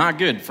are not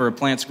good for a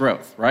plant's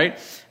growth, right?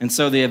 And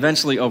so they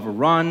eventually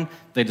overrun,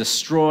 they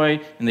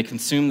destroy, and they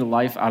consume the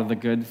life out of the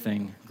good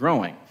thing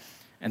growing.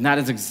 And that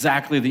is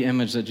exactly the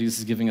image that Jesus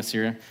is giving us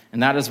here,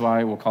 and that is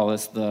why we'll call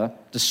this the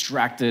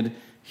distracted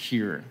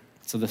hearer.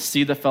 So the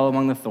seed that fell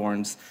among the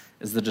thorns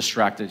is the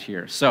distracted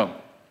here. So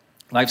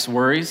life's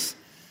worries,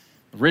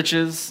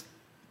 riches,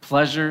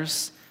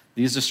 pleasures,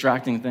 these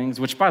distracting things,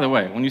 which, by the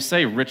way, when you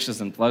say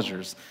riches and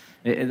pleasures,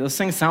 those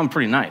things sound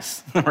pretty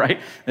nice,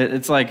 right?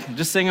 It's like,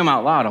 just saying them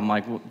out loud, I'm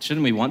like, well,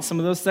 shouldn't we want some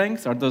of those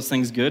things? Aren't those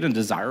things good and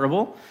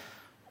desirable?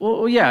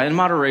 Well, yeah, in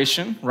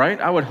moderation, right?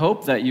 I would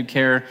hope that you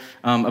care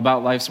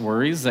about life's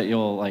worries, that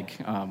you'll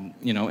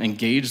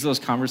engage those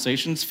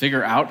conversations,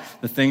 figure out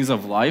the things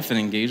of life and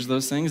engage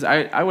those things.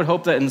 I would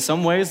hope that in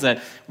some ways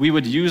that we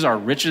would use our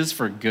riches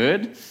for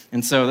good.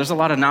 And so there's a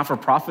lot of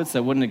not-for-profits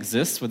that wouldn't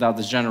exist without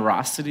the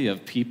generosity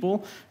of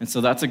people. And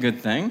so that's a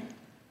good thing.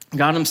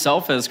 God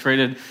himself has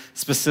created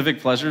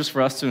specific pleasures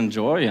for us to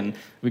enjoy, and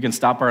we can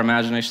stop our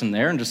imagination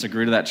there and just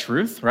agree to that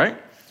truth, right?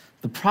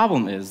 The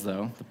problem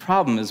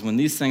is when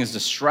these things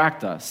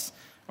distract us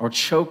or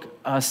choke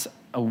us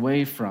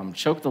away from,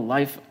 choke the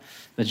life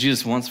that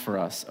Jesus wants for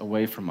us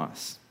away from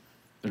us.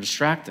 They're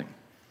distracting.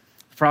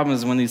 The problem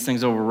is when these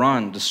things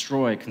overrun,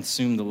 destroy,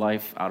 consume the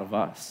life out of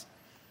us.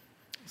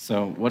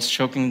 So what's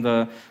choking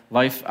the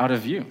life out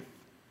of you?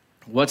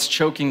 What's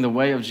choking the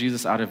way of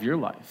Jesus out of your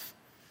life?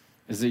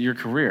 Is it your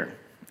career?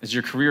 Is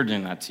your career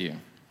doing that to you?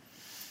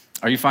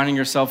 Are you finding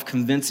yourself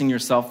convincing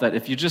yourself that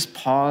if you just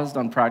paused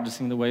on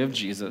practicing the way of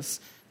Jesus,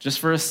 just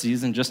for a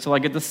season, just till I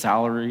get the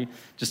salary,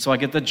 just till I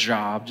get the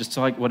job, just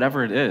till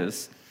whatever it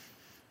is,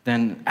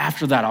 then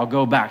after that I'll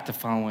go back to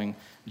following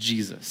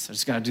Jesus. I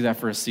just got to do that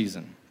for a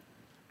season.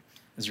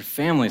 Is your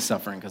family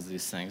suffering because of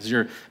these things? Is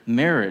your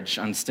marriage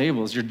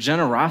unstable? Is your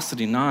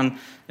generosity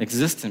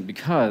non-existent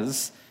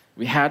because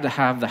we had to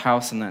have the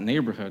house in that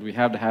neighborhood? We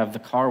had to have the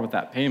car with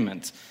that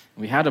payment.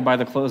 We had to buy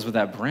the clothes with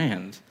that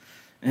brand.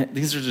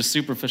 These are just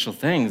superficial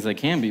things. They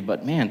can be,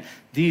 but man,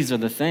 these are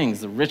the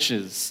things, the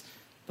riches,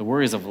 the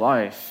worries of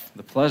life,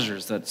 the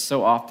pleasures that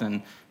so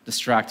often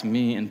distract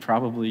me and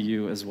probably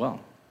you as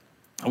well.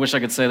 I wish I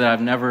could say that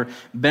I've never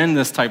been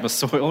this type of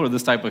soil or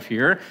this type of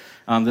hearer,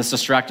 this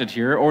distracted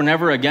hearer, or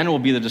never again will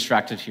be the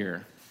distracted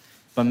hearer.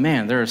 But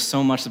man, there is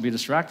so much to be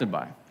distracted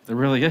by. There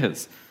really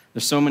is.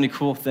 There's so many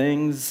cool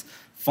things,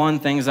 fun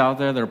things out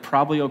there that are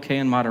probably okay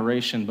in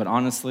moderation, but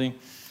honestly,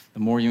 the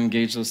more you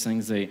engage those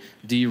things, they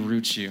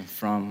de-root you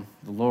from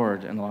the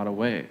Lord in a lot of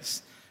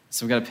ways.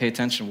 So we've got to pay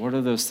attention. What are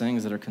those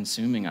things that are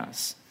consuming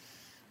us?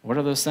 What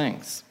are those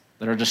things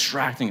that are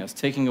distracting us,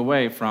 taking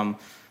away from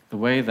the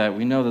way that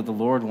we know that the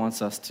Lord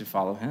wants us to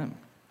follow him?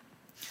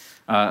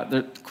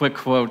 Quick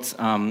quote.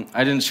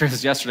 I didn't share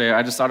this yesterday.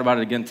 I just thought about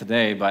it again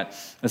today. But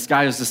this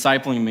guy who's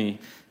discipling me,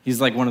 He's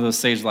like one of those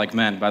sage-like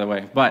men, by the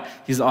way, but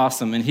he's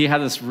awesome. And he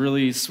had this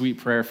really sweet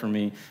prayer for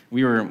me.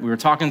 We were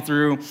talking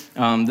through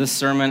this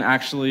sermon,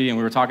 actually, and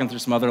we were talking through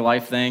some other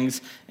life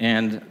things.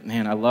 And,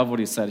 man, I love what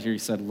he said here. He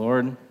said,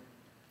 Lord,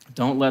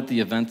 don't let the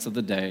events of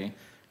the day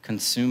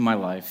consume my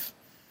life.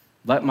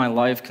 Let my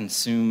life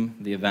consume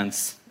the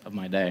events of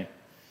my day.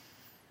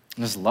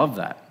 I just love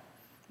that.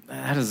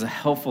 That is a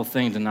helpful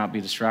thing to not be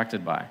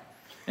distracted by.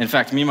 In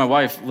fact, me and my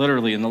wife,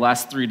 literally, in the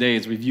last 3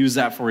 days, we've used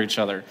that for each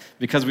other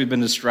because we've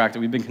been distracted.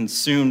 We've been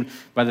consumed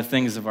by the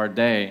things of our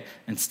day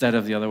instead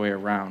of the other way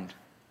around.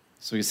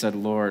 So he said,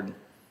 Lord,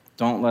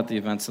 don't let the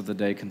events of the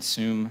day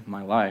consume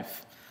my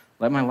life.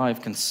 Let my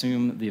life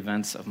consume the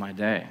events of my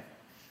day.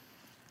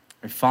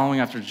 Are you following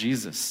after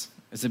Jesus?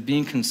 Is it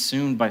being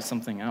consumed by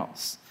something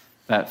else?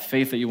 That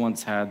faith that you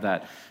once had,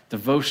 that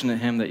devotion to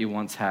him that you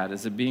once had,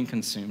 is it being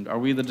consumed? Are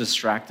we the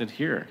distracted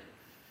here?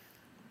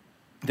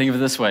 Think of it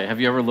this way.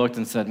 Have you ever looked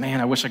and said, man,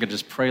 I wish I could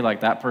just pray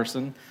like that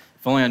person.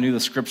 If only I knew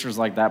the scriptures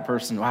like that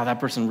person. Wow, that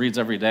person reads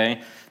every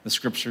day, the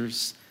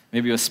scriptures.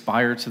 Maybe you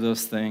aspire to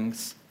those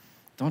things.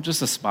 Don't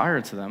just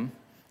aspire to them.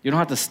 You don't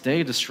have to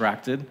stay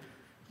distracted.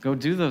 Go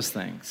do those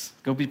things.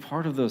 Go be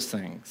part of those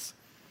things.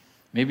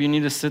 Maybe you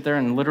need to sit there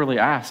and literally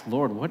ask,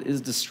 Lord, what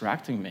is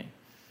distracting me?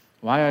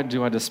 Why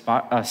do I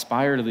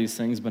aspire to these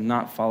things but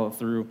not follow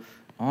through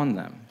on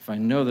them? If I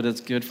know that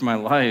it's good for my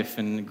life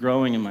and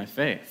growing in my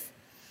faith.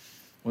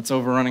 What's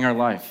overrunning our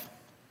life?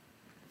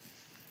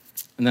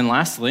 And then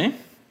lastly,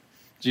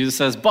 Jesus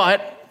says,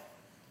 but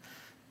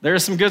there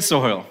is some good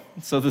soil.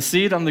 So the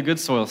seed on the good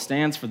soil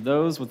stands for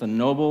those with a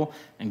noble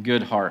and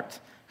good heart,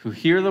 who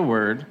hear the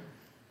word,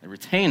 they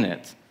retain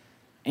it,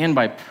 and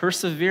by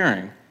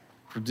persevering,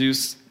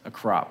 produce a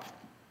crop.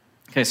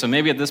 Okay, so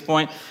maybe at this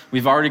point,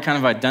 we've already kind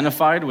of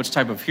identified which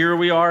type of hearer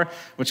we are,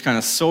 which kind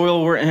of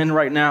soil we're in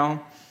right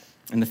now.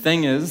 And the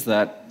thing is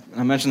that,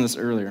 I mentioned this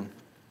earlier,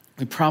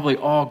 we probably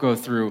all go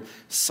through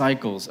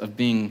cycles of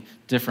being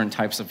different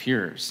types of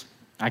hearers.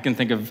 I can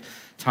think of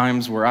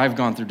times where I've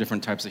gone through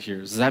different types of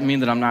hearers. Does that mean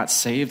that I'm not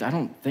saved? I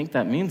don't think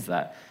that means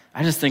that.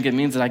 I just think it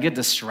means that I get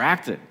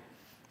distracted,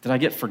 that I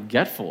get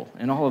forgetful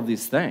in all of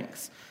these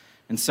things.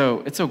 And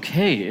so it's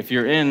okay if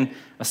you're in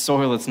a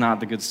soil that's not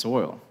the good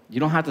soil.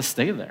 You don't have to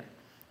stay there.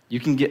 You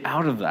can get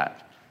out of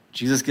that.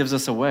 Jesus gives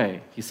us a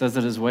way. He says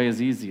that his way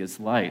is easy, it's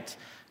light.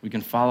 We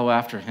can follow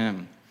after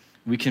him.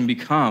 We can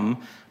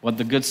become what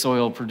the good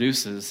soil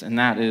produces, and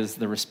that is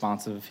the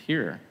responsive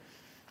hearer.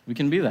 We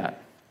can be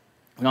that.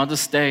 We don't have to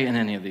stay in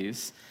any of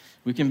these.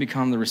 We can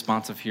become the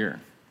responsive hearer.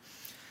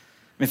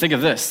 I mean, think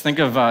of this. Think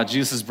of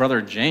Jesus' brother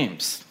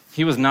James.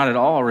 He was not at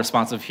all a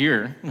responsive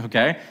hearer,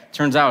 okay?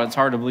 Turns out it's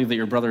hard to believe that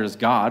your brother is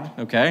God,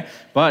 okay?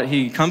 But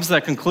he comes to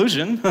that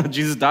conclusion.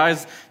 Jesus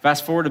dies.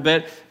 Fast forward a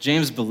bit.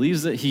 James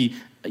believes it. He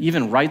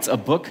even writes a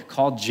book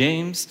called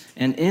James,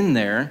 and in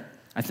there,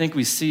 I think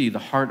we see the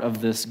heart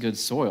of this good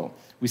soil.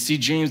 We see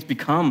James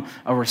become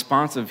a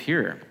responsive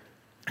hearer.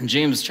 In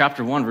James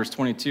chapter 1, verse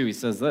 22, he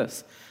says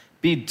this,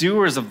 be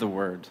doers of the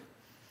word,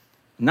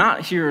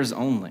 not hearers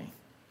only,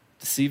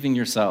 deceiving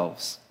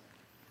yourselves.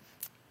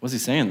 What's he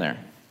saying there?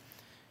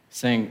 He's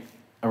saying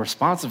a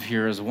responsive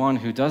hearer is one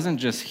who doesn't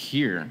just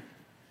hear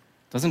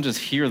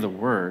the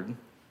word,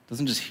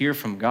 doesn't just hear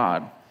from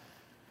God.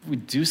 We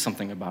do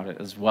something about it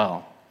as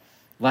well,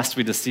 lest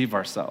we deceive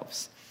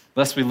ourselves.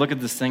 Lest we look at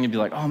this thing and be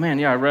like, oh man,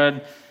 yeah, I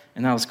read,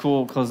 and that was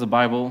cool, close the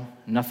Bible,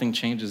 nothing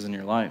changes in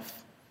your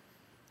life.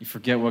 You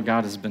forget what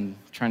God has been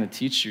trying to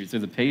teach you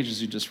through the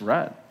pages you just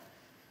read.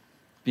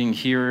 Being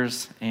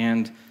hearers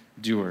and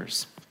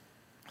doers.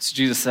 So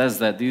Jesus says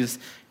that these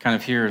kind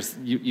of hearers,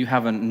 you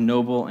have a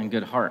noble and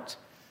good heart.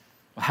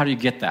 Well, how do you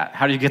get that?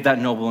 How do you get that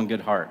noble and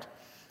good heart?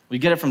 Well, you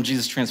get it from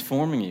Jesus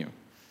transforming you.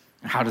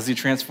 How does he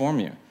transform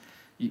you?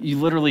 You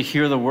literally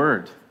hear the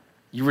word.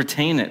 You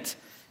retain it.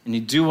 And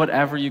you do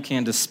whatever you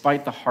can,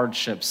 despite the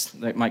hardships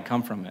that might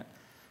come from it,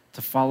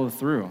 to follow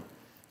through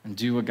and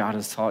do what God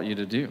has taught you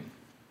to do.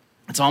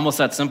 It's almost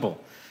that simple.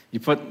 You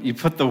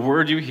put the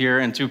word you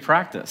hear into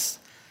practice.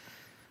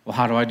 Well,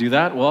 how do I do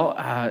that? Well,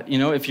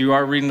 if you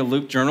are reading the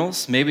Luke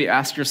journals, maybe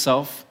ask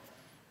yourself,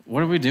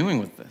 what are we doing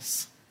with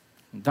this?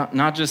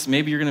 Not just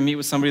maybe you're going to meet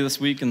with somebody this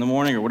week in the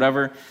morning or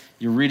whatever.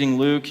 You're reading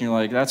Luke and you're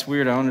like, that's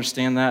weird, I don't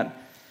understand that.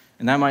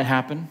 And that might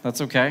happen.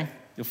 That's okay.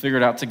 You'll figure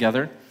it out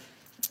together.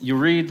 You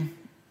read.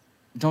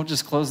 Don't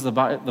just close the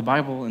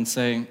Bible and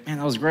say, man,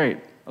 that was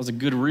great. That was a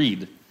good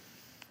read.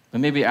 But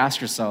maybe ask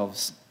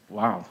yourselves,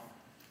 wow,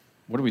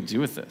 what do we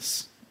do with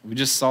this? We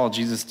just saw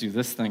Jesus do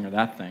this thing or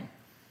that thing.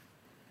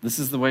 This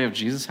is the way of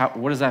Jesus.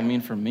 What does that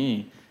mean for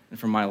me and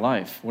for my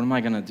life? What am I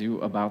going to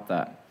do about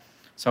that?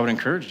 So I would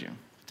encourage you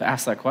to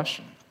ask that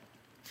question.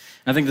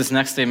 And I think this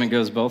next statement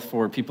goes both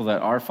for people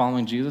that are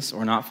following Jesus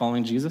or not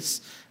following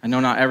Jesus. I know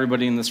not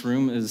everybody in this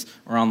room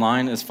or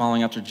online is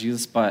following after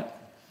Jesus, but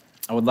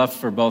I would love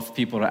for both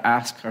people to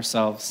ask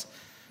ourselves,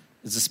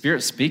 is the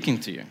Spirit speaking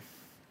to you?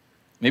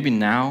 Maybe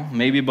now,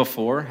 maybe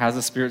before. Has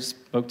the Spirit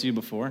spoke to you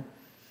before?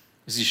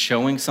 Is he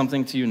showing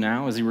something to you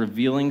now? Is he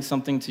revealing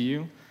something to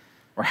you?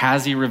 Or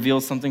has he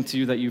revealed something to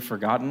you that you've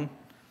forgotten?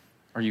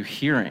 Are you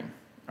hearing?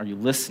 Are you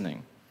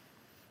listening?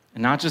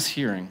 And not just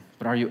hearing,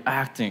 but are you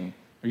acting?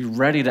 Are you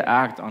ready to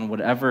act on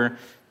whatever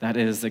that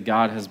is that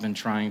God has been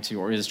trying to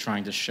or is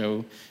trying to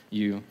show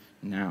you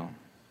now?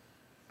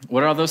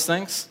 What are those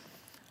things?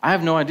 I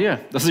have no idea.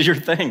 Those are your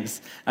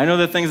things. I know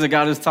the things that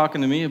God is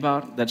talking to me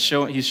about, that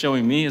He's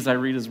showing me as I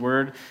read His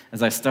Word,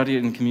 as I study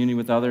it in community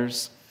with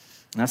others.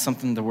 And that's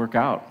something to work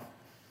out.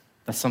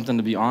 That's something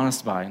to be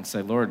honest by and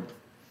say, Lord,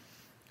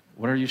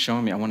 what are you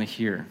showing me? I want to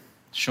hear.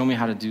 Show me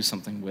how to do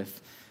something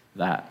with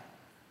that.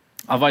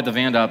 I'll invite the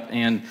band up,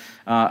 and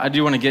I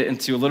do want to get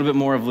into a little bit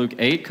more of Luke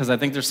 8, because I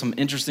think there's some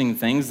interesting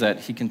things that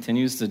he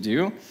continues to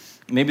do.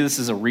 Maybe this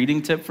is a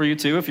reading tip for you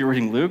too, if you're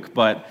reading Luke,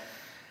 but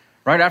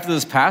right after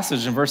this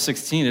passage in verse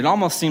 16, it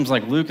almost seems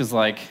like Luke is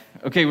like,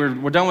 okay,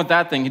 we're done with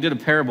that thing. He did a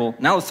parable.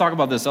 Now let's talk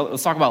about this.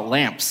 Let's talk about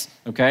lamps,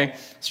 okay?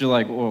 So you're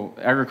like, whoa,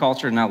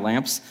 agriculture and now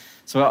lamps.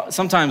 So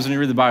sometimes when you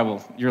read the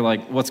Bible, you're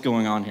like, what's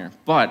going on here?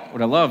 But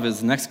what I love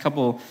is the next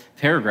couple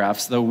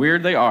paragraphs, though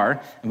weird they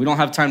are, and we don't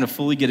have time to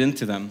fully get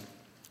into them,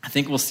 I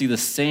think we'll see the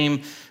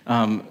same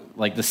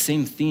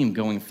theme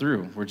going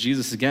through, where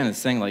Jesus, again, is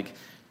saying, like,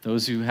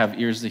 those who have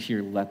ears to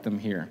hear, let them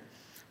hear.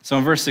 So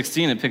in verse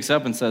 16, it picks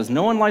up and says,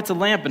 no one lights a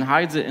lamp and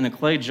hides it in a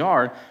clay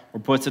jar or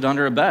puts it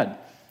under a bed.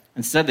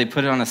 Instead, they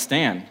put it on a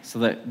stand so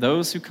that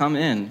those who come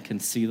in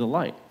can see the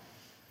light.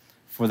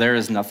 For there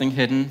is nothing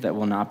hidden that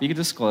will not be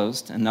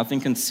disclosed, and nothing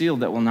concealed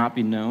that will not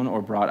be known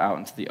or brought out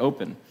into the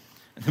open.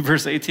 And in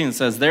verse 18, it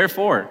says,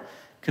 therefore,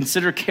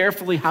 consider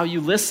carefully how you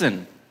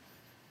listen.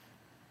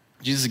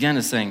 Jesus, again,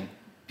 is saying,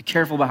 be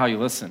careful about how you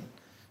listen.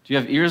 Do you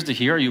have ears to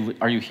hear?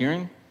 Are you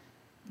hearing?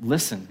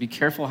 Listen. Be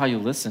careful how you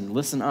listen.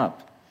 Listen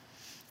up.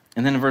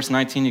 And then in verse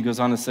 19, he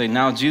goes on to say,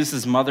 now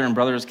Jesus' mother and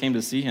brothers came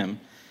to see him,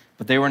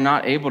 but they were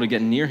not able to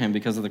get near him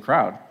because of the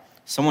crowd.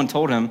 Someone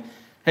told him,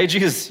 hey,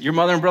 Jesus, your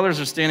mother and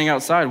brothers are standing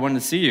outside wanting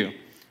to see you.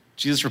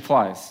 Jesus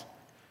replies,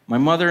 my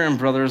mother and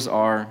brothers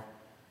are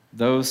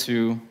those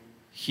who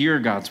hear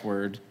God's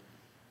word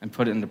and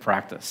put it into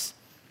practice.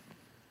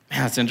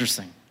 Man, that's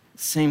interesting.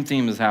 Same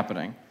theme is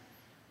happening.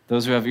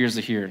 Those who have ears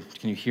to hear.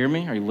 Can you hear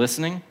me? Are you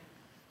listening?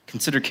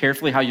 Consider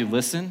carefully how you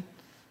listen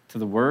to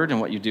the word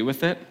and what you do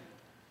with it.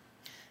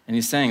 And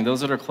he's saying,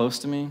 those that are close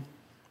to me,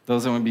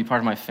 those that want to be part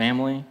of my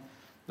family,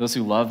 those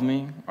who love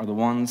me are the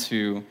ones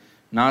who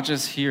not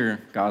just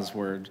hear God's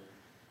word,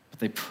 but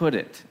they put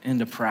it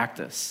into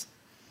practice.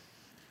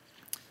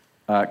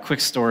 Quick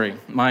story.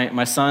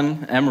 My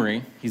son,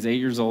 Emery, he's 8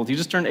 years old. He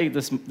just turned 8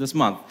 this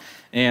month.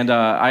 And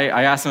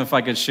I asked him if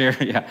I could share,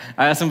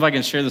 I asked him if I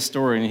could share the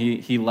story,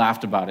 and he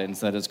laughed about it and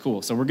said it's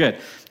cool, so we're good.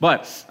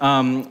 But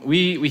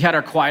we had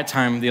our quiet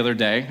time the other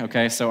day,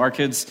 okay? So our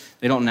kids,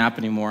 they don't nap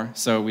anymore,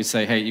 so we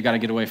say, hey, you got to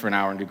get away for an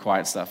hour and do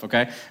quiet stuff,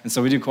 okay? And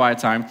so we do quiet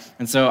time.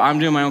 And so I'm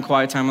doing my own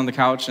quiet time on the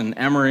couch, and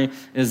Emery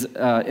is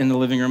in the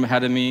living room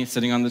ahead of me,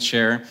 sitting on the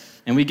chair.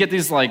 And we get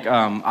these like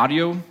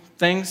audio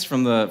things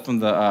from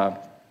the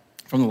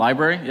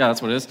library. Yeah,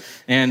 that's what it is.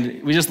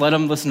 And we just let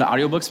him listen to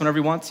audiobooks whenever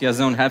he wants. He has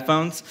his own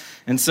headphones.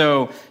 And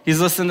so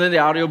he's listening to the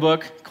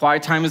audiobook.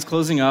 Quiet time is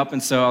closing up.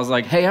 And so I was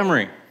like, hey,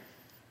 Emery.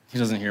 He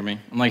doesn't hear me.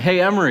 I'm like, hey,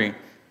 Emery.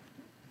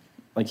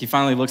 Like, he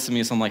finally looks at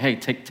me, so I'm like, hey,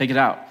 take it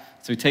out.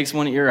 So he takes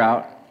one ear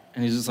out,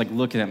 and he's just like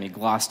looking at me,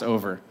 glossed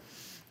over.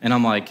 And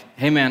I'm like,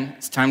 hey, man,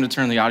 it's time to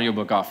turn the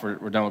audiobook off.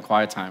 We're done with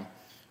quiet time.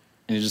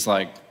 And he's just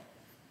like,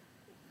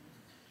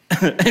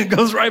 and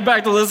goes right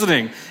back to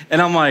listening.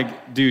 And I'm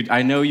like, dude,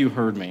 I know you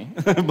heard me,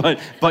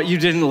 but you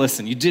didn't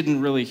listen. You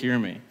didn't really hear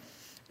me.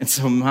 And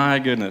so, my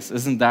goodness,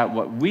 isn't that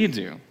what we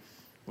do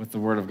with the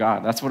Word of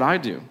God? That's what I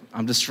do.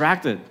 I'm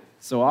distracted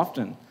so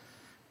often.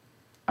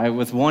 I,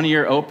 with one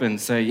ear open,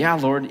 say, yeah,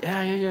 Lord,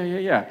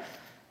 yeah.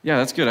 Yeah,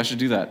 that's good. I should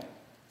do that.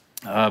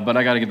 But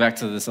I got to get back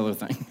to this other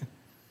thing.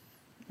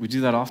 We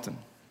do that often.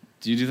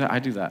 Do you do that? I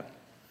do that.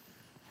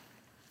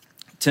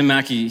 Tim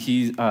Mackey,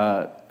 he's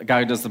a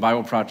guy who does the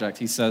Bible Project.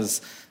 He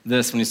says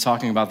this when he's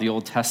talking about the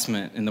Old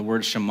Testament in the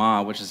word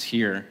Shema, which is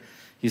here.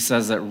 He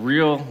says that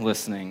real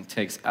listening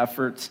takes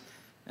effort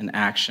and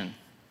action.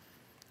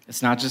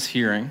 It's not just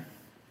hearing.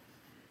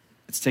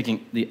 It's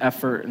taking the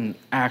effort and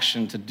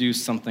action to do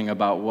something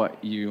about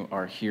what you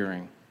are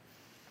hearing.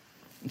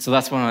 And so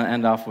that's what I want to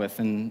end off with.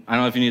 And I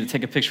don't know if you need to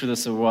take a picture of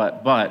this or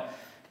what, but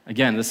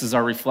again, this is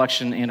our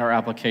reflection and our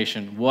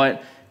application.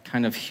 What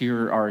kind of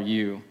hearer are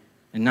you?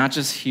 And not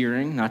just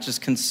hearing, not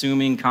just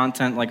consuming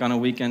content like on a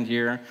weekend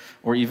here,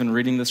 or even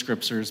reading the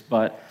scriptures,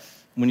 but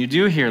when you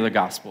do hear the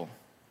gospel,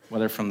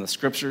 whether from the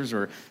scriptures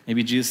or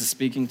maybe Jesus is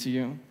speaking to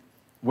you,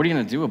 what are you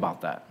going to do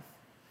about that?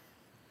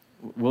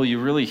 Will you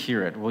really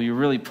hear it? Will you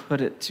really put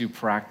it to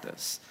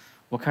practice?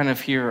 What kind of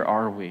hearer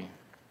are we?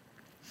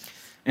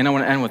 And I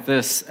want to end with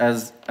this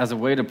as a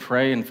way to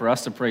pray and for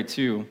us to pray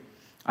too.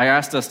 I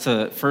asked us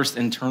to first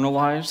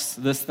internalize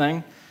this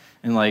thing.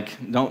 And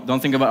don't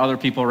think about other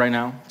people right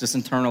now. Just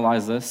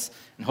internalize this.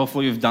 And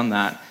hopefully you've done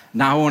that.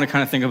 Now I want to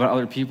kind of think about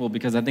other people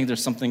because I think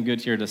there's something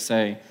good here to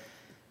say,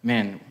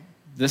 man,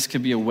 this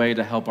could be a way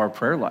to help our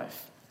prayer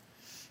life.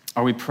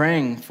 Are we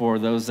praying for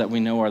those that we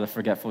know are the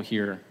forgetful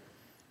here,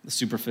 the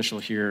superficial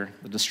here,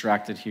 the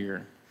distracted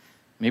here?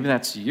 Maybe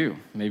that's you.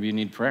 Maybe you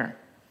need prayer.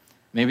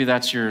 Maybe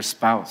that's your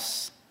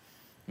spouse.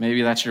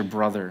 Maybe that's your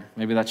brother.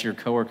 Maybe that's your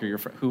coworker, your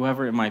friend,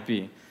 whoever it might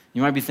be.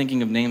 You might be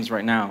thinking of names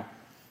right now.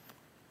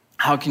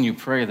 How can you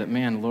pray that,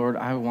 man, Lord,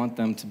 I want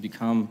them to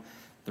become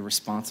the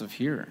responsive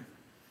hearer?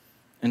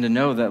 And to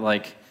know that,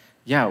 like,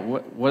 yeah,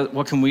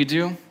 what can we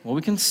do? Well,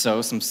 we can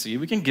sow some seed.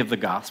 We can give the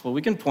gospel.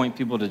 We can point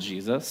people to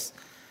Jesus.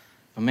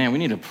 But, man, we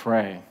need to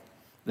pray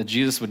that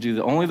Jesus would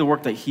do only the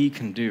work that he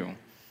can do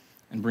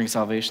and bring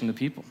salvation to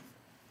people,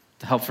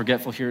 to help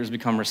forgetful hearers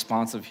become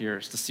responsive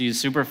hearers, to see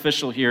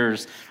superficial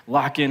hearers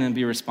lock in and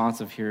be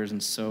responsive hearers,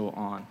 and so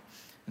on.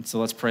 And so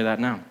let's pray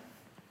that now.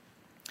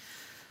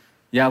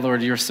 Yeah,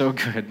 Lord, you're so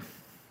good.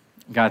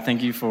 God,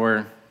 thank you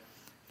for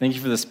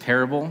this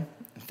parable.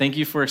 Thank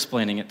you for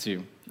explaining it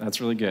too. That's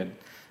really good.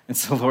 And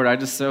so, Lord, I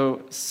just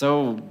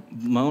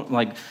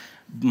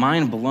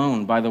mind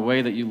blown by the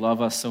way that you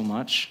love us so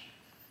much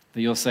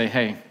that you'll say,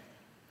 hey,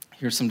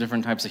 here's some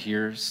different types of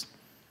hearers.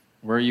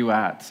 Where are you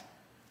at?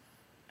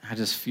 I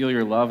just feel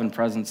your love and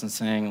presence and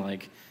saying,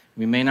 like,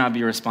 we may not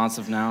be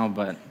responsive now,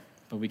 but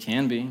we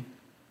can be.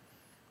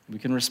 We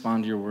can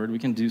respond to your word. We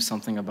can do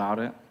something about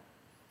it.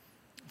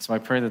 So I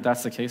pray that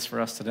that's the case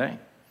for us today.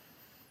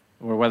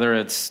 Or whether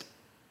it's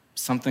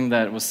something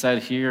that was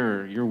said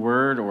here, or your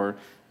word, or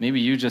maybe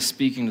you just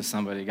speaking to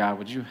somebody, God,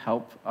 would you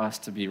help us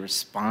to be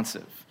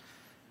responsive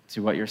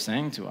to what you're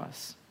saying to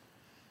us?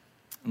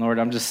 And Lord,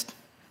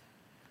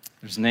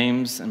 there's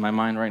names in my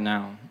mind right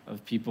now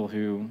of people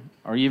who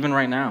are even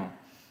right now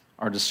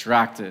are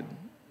distracted,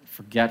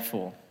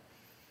 forgetful,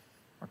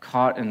 are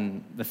caught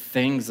in the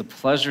things, the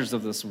pleasures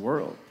of this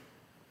world.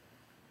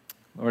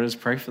 Lord, I just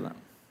pray for them.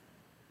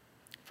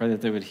 Pray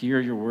that they would hear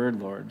your word,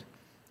 Lord,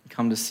 and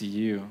come to see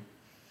you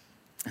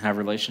and have a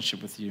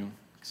relationship with you,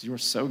 because you are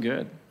so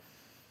good.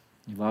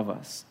 You love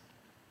us.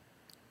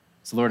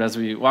 So, Lord, as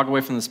we walk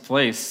away from this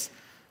place,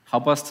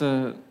 help us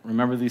to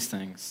remember these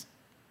things.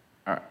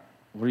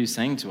 What are you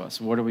saying to us?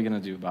 What are we going to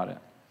do about it?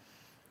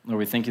 Lord,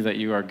 we thank you that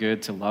you are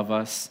good to love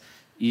us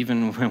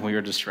even when we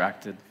are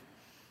distracted.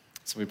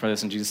 So we pray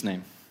this in Jesus'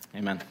 name.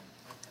 Amen.